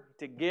order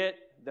to get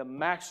the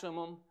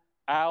maximum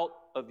out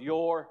of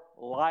your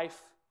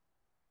life,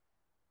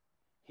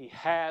 He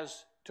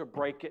has to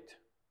break it.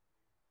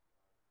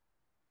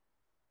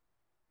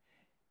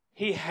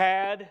 He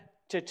had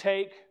to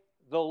take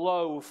the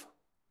loaf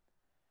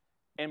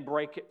and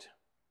break it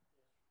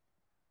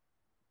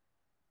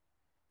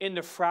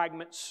into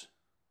fragments.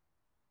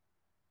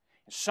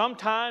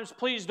 Sometimes,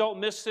 please don't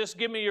miss this,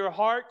 give me your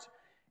heart,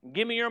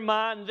 give me your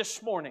mind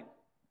this morning.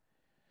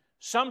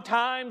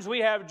 Sometimes we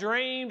have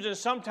dreams and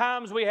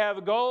sometimes we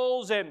have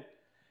goals, and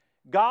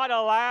God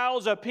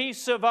allows a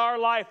piece of our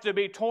life to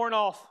be torn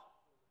off.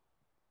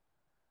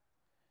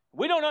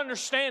 We don't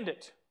understand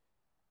it.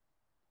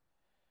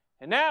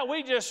 And now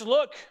we just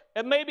look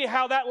at maybe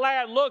how that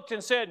lad looked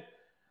and said,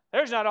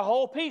 there's not a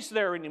whole piece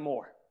there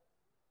anymore.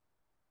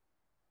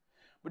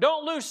 But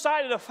don't lose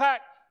sight of the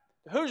fact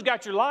that who's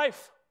got your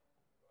life.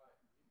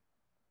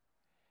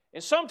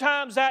 And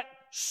sometimes that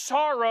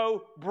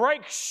sorrow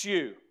breaks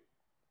you.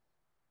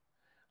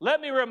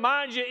 Let me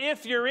remind you,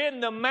 if you're in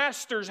the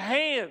Master's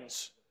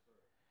hands,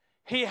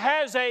 He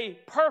has a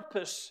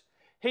purpose.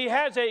 He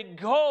has a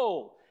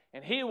goal.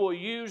 And He will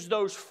use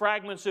those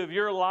fragments of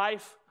your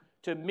life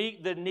to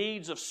meet the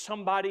needs of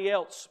somebody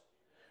else.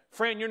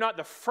 Friend, you're not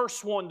the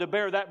first one to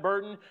bear that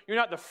burden. You're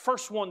not the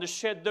first one to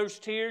shed those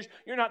tears.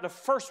 You're not the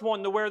first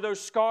one to wear those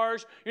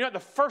scars. You're not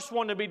the first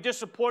one to be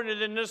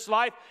disappointed in this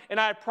life. And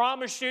I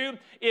promise you,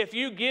 if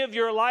you give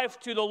your life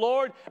to the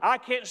Lord, I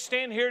can't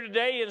stand here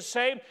today and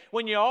say,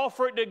 when you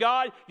offer it to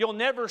God, you'll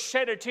never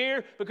shed a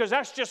tear, because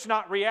that's just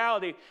not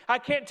reality. I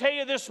can't tell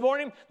you this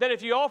morning that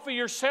if you offer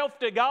yourself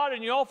to God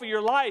and you offer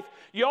your life,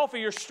 you offer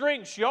your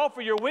strengths, you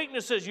offer your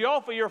weaknesses, you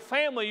offer your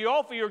family, you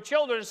offer your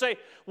children, and say,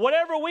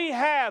 whatever we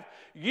have,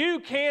 you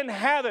can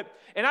have it.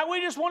 And we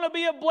just want to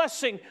be a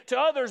blessing to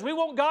others. We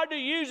want God to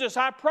use us.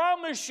 I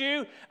promise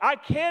you, I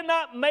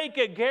cannot make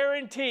a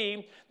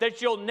guarantee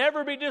that you'll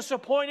never be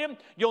disappointed.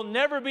 You'll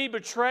never be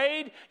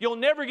betrayed. You'll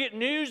never get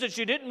news that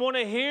you didn't want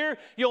to hear.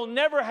 You'll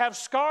never have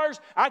scars.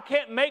 I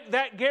can't make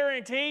that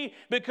guarantee,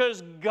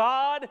 because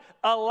God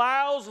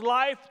allows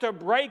life to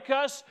break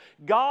us.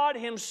 God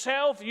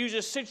Himself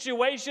uses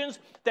situations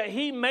that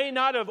He may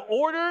not have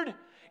ordered,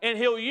 and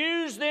He'll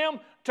use them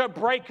to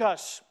break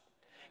us.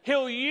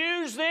 He'll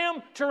use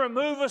them to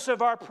remove us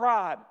of our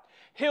pride.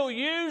 He'll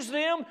use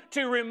them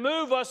to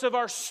remove us of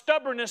our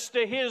stubbornness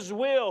to His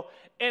will.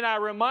 And I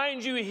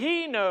remind you,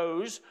 He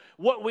knows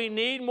what we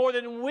need more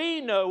than we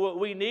know what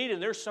we need.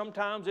 And there's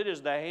sometimes it is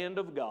the hand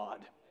of God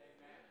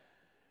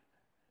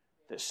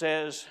that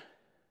says,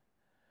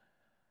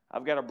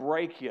 I've got to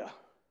break you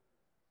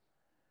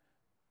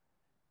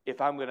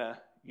if I'm going to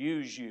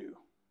use you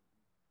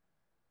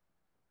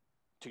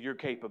to your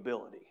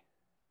capability.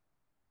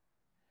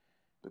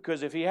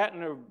 Because if He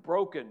hadn't have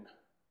broken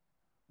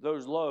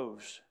those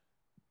loaves,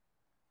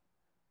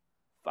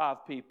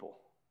 5 people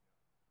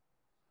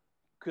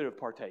could have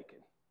partaken.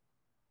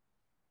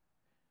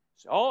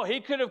 So, He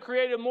could have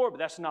created more, but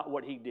that's not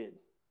what He did.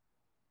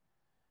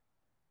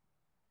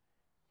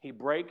 He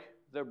broke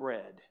the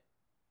bread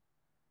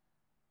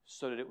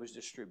so that it was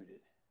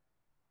distributed.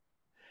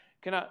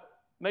 Can I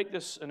make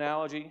this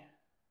analogy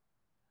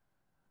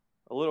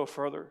a little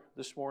further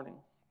this morning?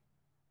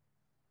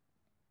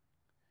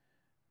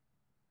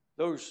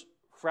 Those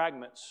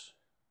fragments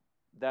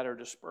that are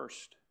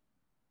dispersed,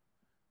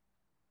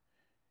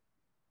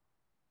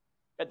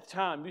 at the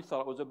time you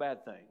thought it was a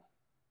bad thing.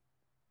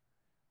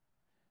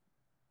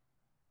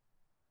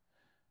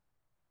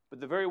 But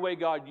the very way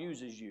God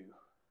uses you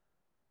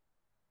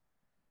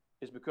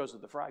is because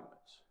of the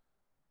fragments.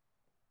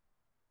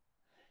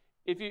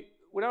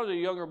 When I was a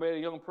younger man, a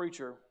young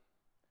preacher,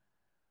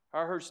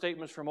 I heard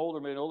statements from older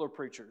men, older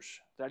preachers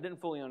that I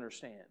didn't fully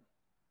understand.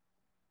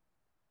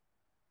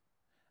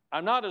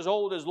 I'm not as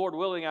old as, Lord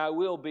willing, I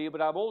will be,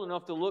 but I'm old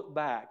enough to look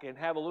back and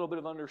have a little bit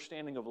of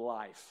understanding of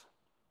life.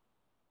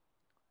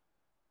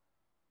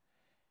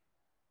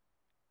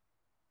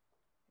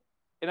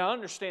 And I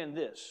understand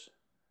this.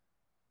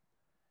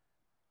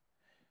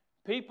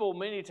 People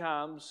many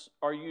times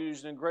are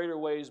used in greater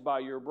ways by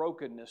your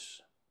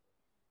brokenness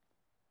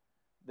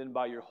than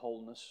by your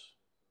wholeness.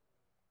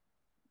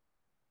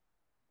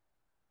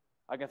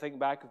 I can think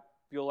back, if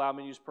you'll allow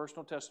me to use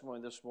personal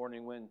testimony this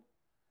morning, when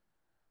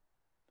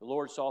the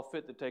Lord saw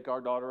fit to take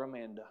our daughter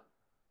Amanda.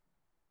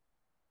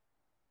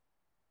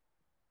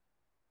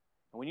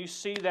 And when you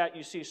see that,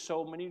 you see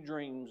so many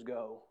dreams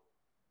go.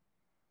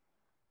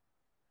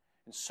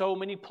 And so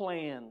many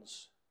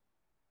plans.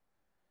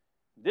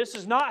 This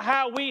is not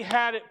how we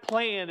had it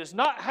planned. It's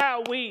not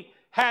how we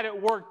had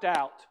it worked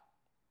out.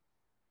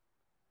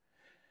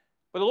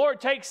 But the Lord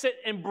takes it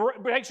and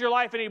takes your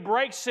life, and He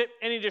breaks it,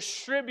 and He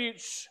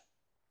distributes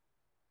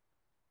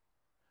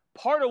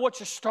part of what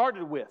you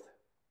started with.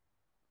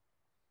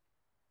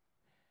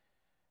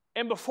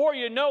 And before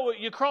you know it,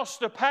 you cross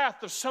the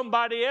path of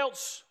somebody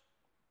else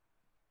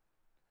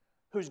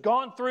who's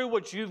gone through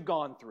what you've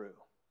gone through.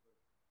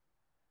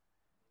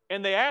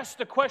 And they ask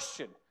the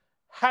question,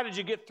 how did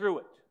you get through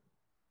it?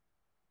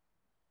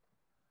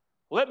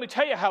 Well, let me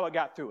tell you how I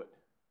got through it.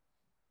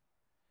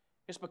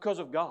 It's because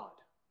of God.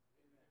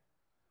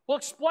 Well,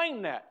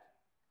 explain that.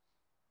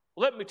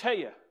 Well, let me tell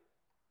you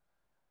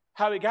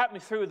how He got me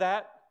through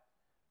that.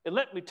 And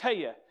let me tell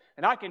you,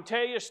 and I can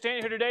tell you,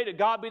 standing here today, to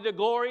God be the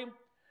glory,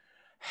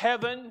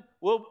 heaven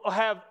will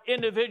have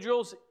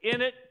individuals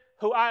in it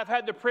who I have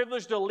had the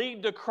privilege to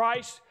lead to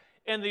Christ.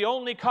 And the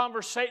only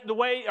conversation, the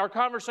way our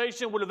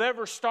conversation would have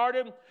ever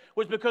started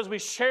was because we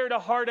shared a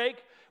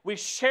heartache, we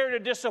shared a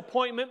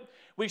disappointment,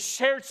 we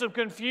shared some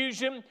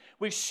confusion,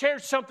 we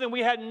shared something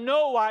we had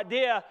no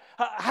idea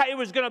how it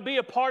was going to be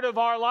a part of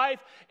our life.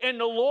 And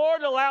the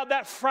Lord allowed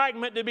that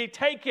fragment to be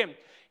taken.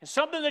 And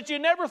something that you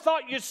never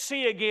thought you'd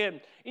see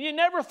again, and you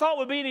never thought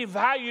would be any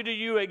value to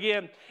you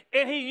again.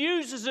 And He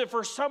uses it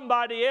for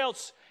somebody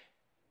else.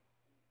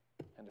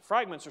 And the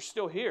fragments are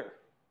still here.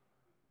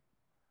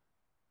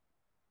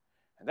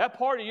 And that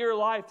part of your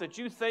life that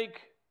you think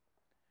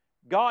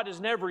God has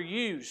never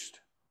used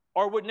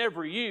or would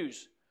never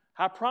use,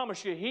 I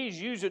promise you, He's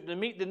used it to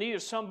meet the need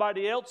of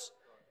somebody else.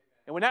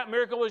 And when that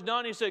miracle was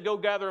done, He said, go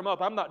gather them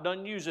up. I'm not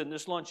done using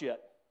this lunch yet.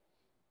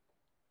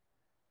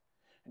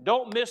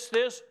 Don't miss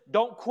this.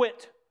 Don't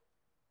quit.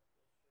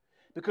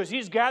 Because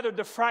He's gathered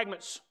the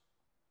fragments.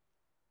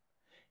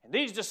 And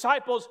these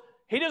disciples,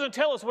 He doesn't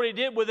tell us what He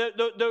did with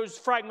those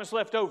fragments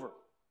left over.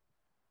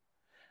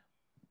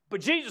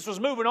 But Jesus was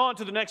moving on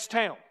to the next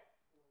town.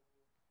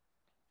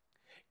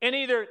 And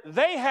either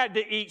they had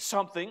to eat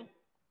something,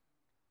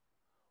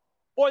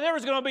 or there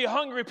was going to be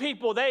hungry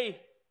people they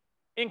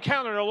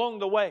encountered along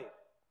the way.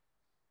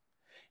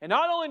 And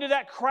not only did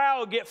that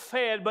crowd get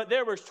fed, but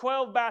there was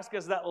 12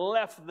 baskets that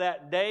left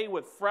that day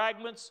with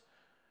fragments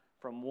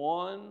from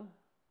one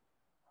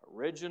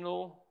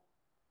original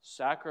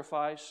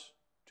sacrifice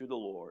to the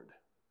Lord.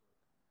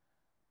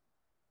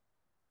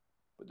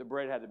 But the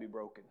bread had to be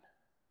broken.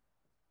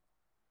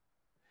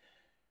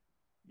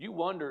 You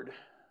wonder,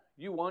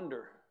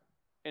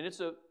 and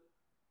it's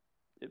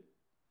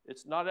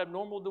not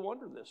abnormal to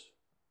wonder this.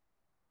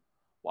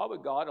 Why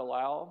would God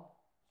allow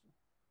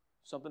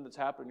something that's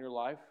happened in your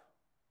life?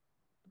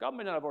 God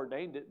may not have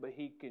ordained it, but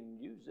He can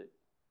use it.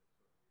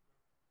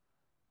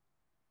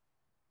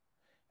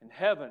 And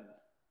heaven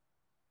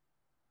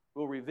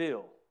will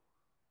reveal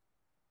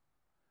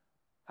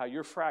how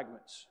your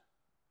fragments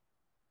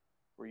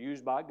were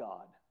used by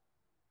God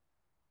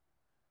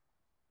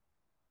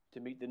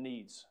to meet the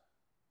needs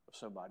of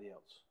somebody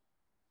else.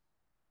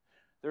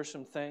 There's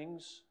some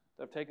things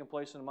that have taken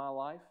place in my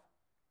life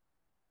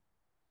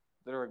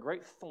that are a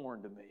great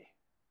thorn to me.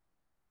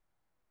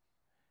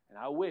 And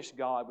I wish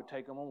God would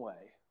take them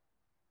away.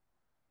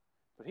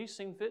 But He's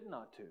seen fit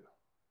not to.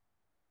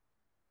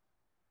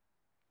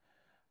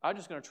 I'm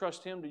just going to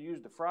trust Him to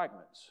use the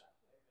fragments.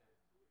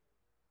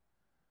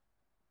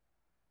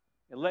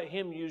 And let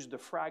Him use the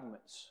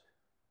fragments.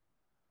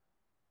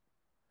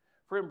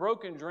 For in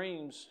broken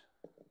dreams,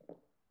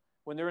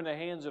 when they're in the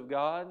hands of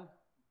God,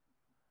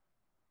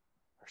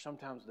 are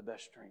sometimes the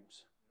best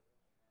dreams.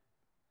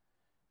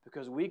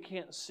 Because we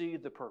can't see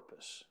the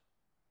purpose,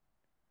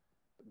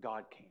 but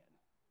God can.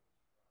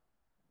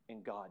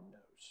 And God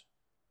knows.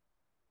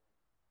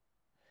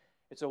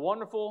 It's a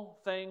wonderful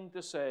thing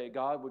to say,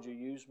 God, would you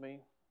use me?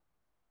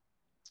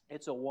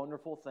 It's a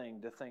wonderful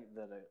thing to think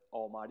that an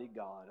almighty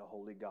God, a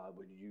holy God,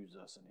 would use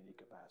us in any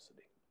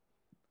capacity.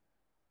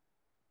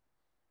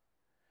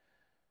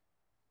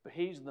 But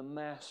He's the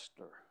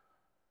master.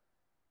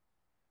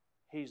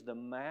 He's the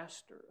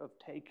master of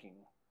taking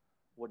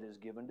what is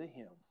given to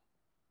Him,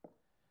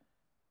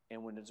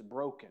 and when it's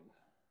broken,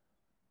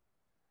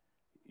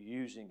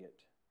 using it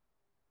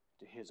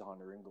to His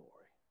honor and glory.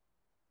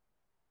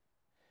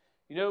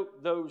 You know,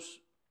 those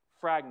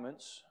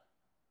fragments,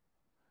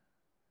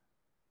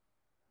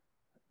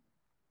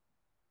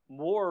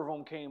 more of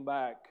them came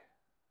back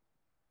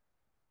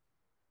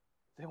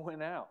than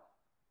went out.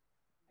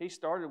 He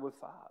started with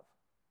 5.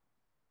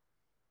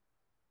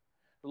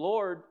 The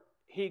Lord,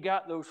 he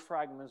got those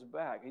fragments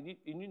back. And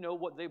you know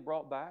what they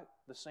brought back?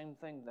 The same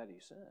thing that he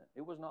sent.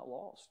 It was not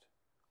lost.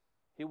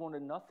 He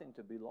wanted nothing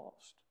to be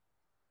lost.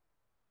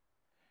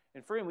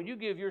 And friend, when you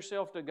give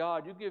yourself to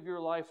God, you give your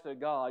life to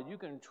God, you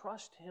can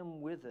trust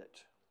Him with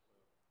it.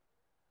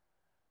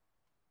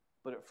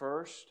 But it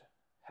first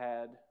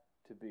had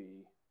to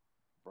be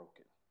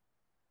broken.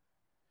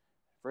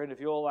 Friend, if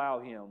you'll allow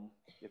Him,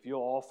 if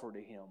you'll offer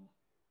to Him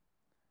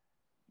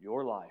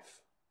your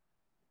life,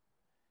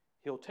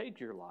 He'll take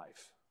your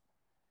life.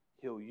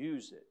 He'll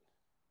use it.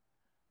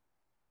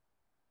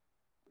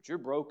 But your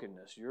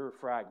brokenness, your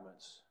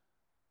fragments,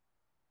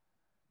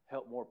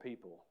 help more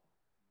people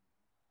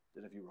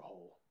than if you were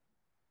whole.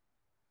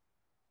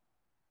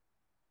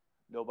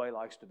 Nobody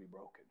likes to be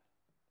broken.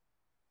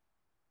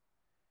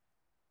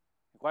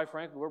 And quite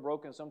frankly, we're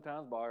broken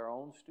sometimes by our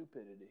own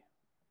stupidity.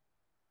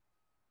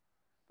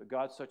 But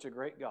God's such a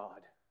great God.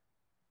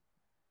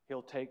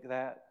 He'll take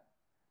that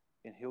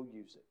and He'll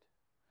use it.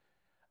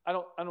 I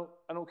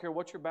don't care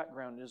what your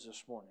background is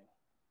this morning.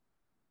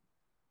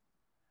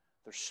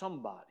 There's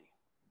somebody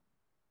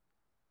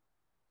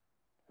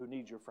who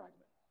needs your fragment.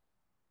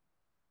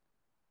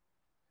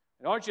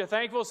 And aren't you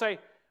thankful? Say,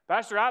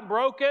 Pastor, I'm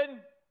broken.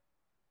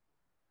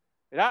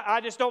 And I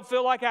just don't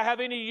feel like I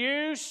have any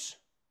use.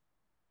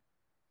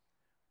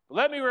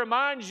 Let me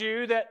remind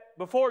you that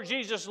before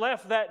Jesus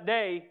left that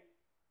day,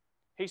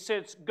 He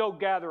said, go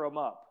gather them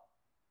up.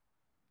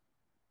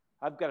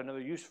 I've got another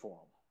use for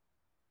them.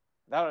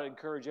 That would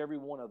encourage every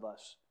one of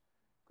us.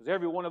 Because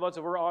every one of us,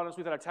 if we're honest,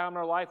 we've had a time in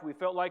our life we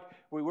felt like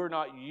we were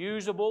not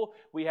usable.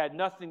 We had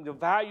nothing of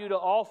value to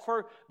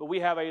offer. But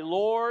we have a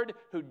Lord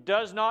who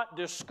does not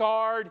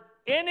discard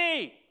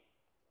any.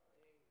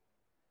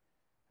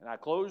 And I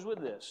close with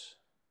this.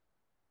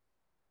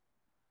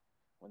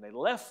 When they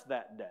left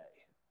that day,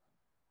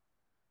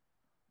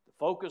 the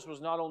focus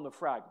was not on the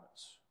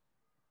fragments.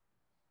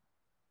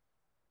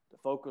 The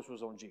focus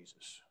was on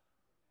Jesus.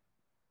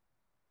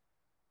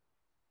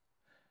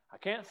 I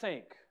can't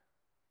think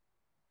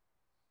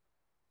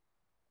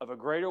of a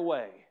greater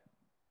way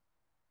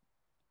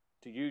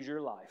to use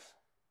your life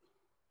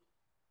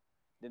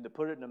than to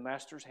put it in the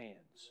Master's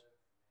hands.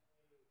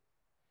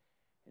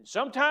 And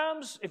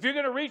sometimes, if you're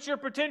going to reach your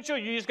potential,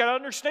 you just got to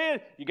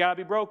understand, you got to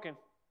be broken.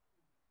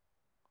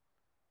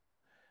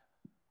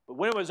 But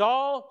when it was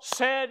all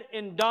said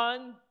and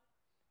done,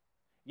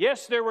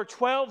 yes, there were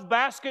 12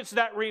 baskets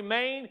that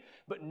remained,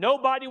 but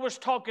nobody was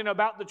talking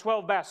about the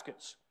 12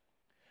 baskets.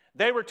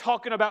 They were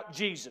talking about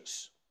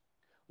Jesus.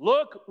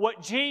 Look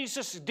what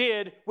Jesus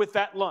did with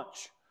that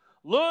lunch.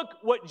 Look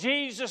what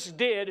Jesus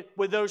did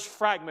with those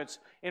fragments.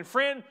 And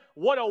friend,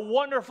 what a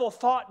wonderful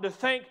thought to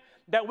think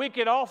that we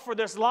can offer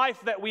this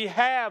life that we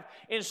have.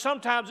 And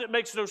sometimes it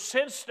makes no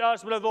sense to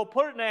us, but if we'll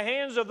put it in the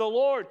hands of the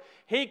Lord,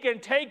 He can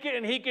take it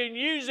and He can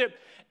use it.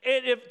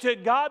 And if to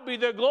God be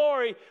the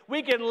glory,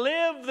 we can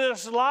live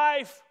this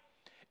life.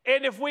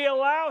 And if we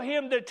allow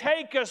Him to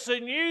take us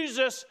and use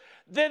us,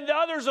 then the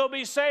others will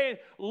be saying,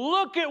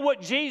 look at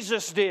what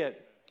Jesus did.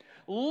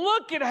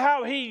 Look at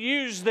how He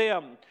used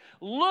them.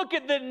 Look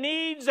at the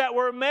needs that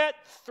were met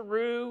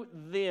through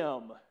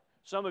them.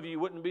 Some of you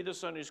wouldn't be the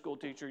Sunday school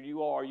teacher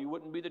you are. You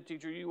wouldn't be the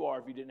teacher you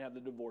are if you didn't have the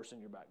divorce in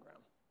your background.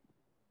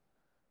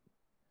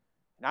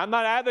 Now, I'm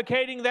not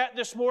advocating that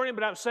this morning,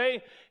 but I'm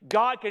saying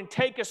God can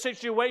take a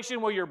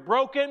situation where you're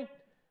broken,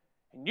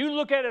 and you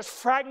look at His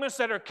fragments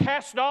that are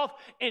cast off,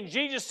 and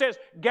Jesus says,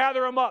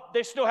 gather them up.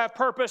 They still have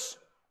purpose.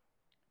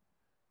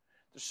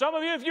 Some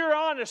of you, if you're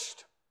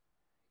honest,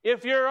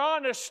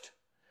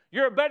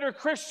 you're a better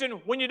Christian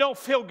when you don't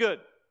feel good.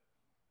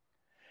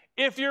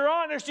 If you're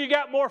honest, you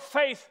got more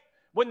faith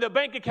when the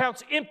bank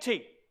account's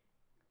empty.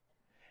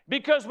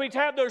 Because we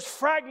have those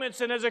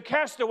fragments, and as a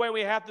castaway,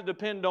 we have to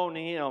depend on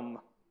Him.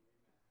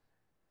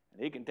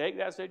 And He can take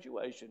that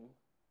situation.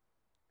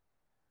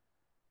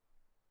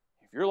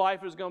 If your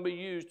life is going to be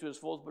used to its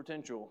fullest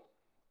potential,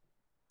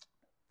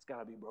 it's got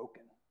to be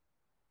broken.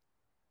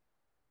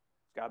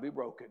 It's got to be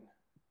broken.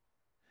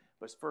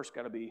 But it's first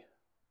got to be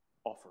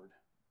offered.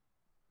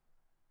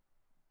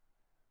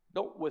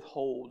 Don't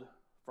withhold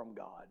from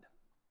God.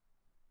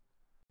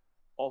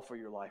 Offer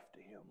your life to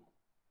Him.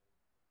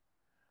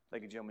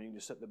 Thank you, gentlemen. You can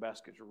just set the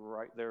baskets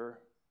right there.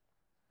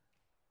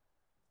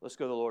 Let's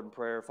go to the Lord in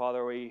prayer.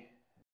 Father, we